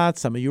you are not.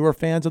 Some of you are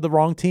fans of the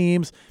wrong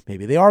teams.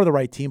 Maybe they are the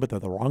right team, but they're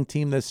the wrong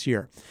team this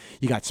year.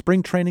 You got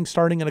spring training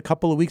starting in a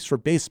couple of weeks for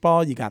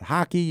baseball. You got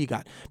hockey. You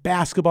got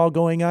basketball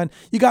going on.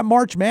 You got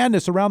March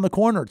Madness around the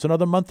corner. It's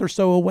another month or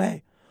so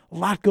away. A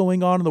lot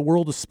going on in the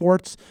world of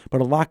sports,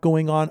 but a lot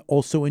going on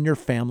also in your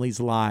family's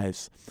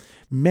lives.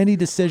 Many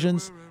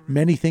decisions,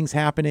 many things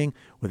happening,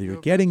 whether you're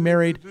getting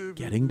married,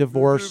 getting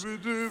divorced.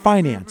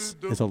 Finance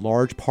is a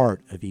large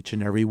part of each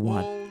and every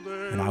one.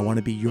 And I want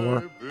to be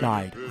your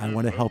guide. I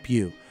want to help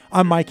you.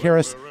 I'm Mike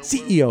Harris,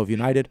 CEO of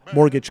United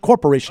Mortgage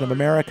Corporation of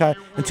America.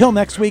 Until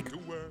next week,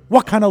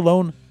 what kind of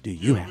loan do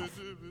you have?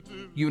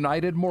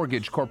 United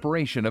Mortgage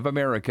Corporation of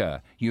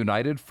America,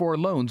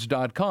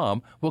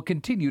 UnitedForLoans.com, will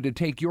continue to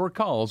take your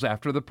calls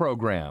after the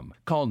program.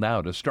 Call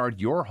now to start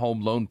your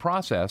home loan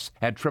process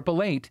at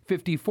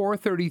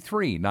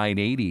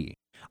 888-5433-980.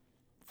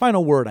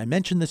 Final word, I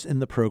mentioned this in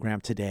the program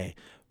today.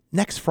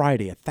 Next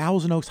Friday at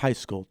Thousand Oaks High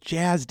School,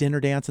 jazz, dinner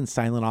dance, and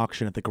silent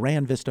auction at the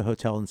Grand Vista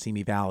Hotel in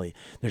Simi Valley.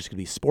 There's going to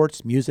be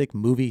sports, music,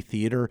 movie,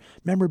 theater,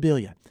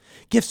 memorabilia,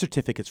 gift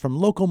certificates from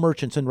local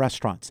merchants and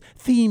restaurants,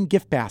 themed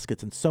gift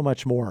baskets, and so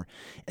much more.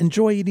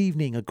 Enjoy an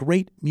evening of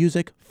great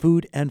music,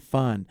 food, and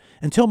fun.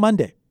 Until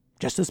Monday,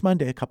 just this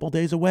Monday, a couple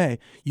days away,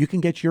 you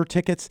can get your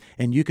tickets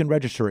and you can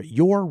register at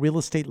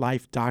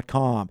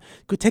yourrealestatelife.com.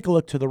 Go take a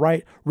look to the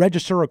right,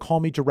 register, or call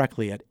me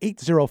directly at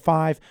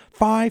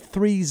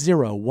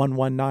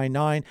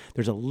 805-530-1199.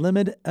 There's a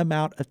limited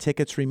amount of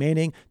tickets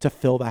remaining to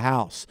fill the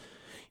house.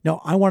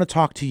 Now, I want to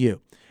talk to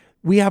you.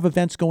 We have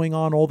events going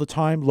on all the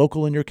time,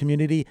 local in your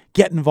community.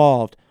 Get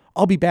involved.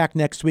 I'll be back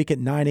next week at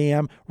 9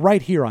 a.m.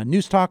 right here on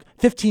News Talk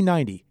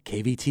 1590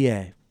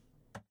 KVTA.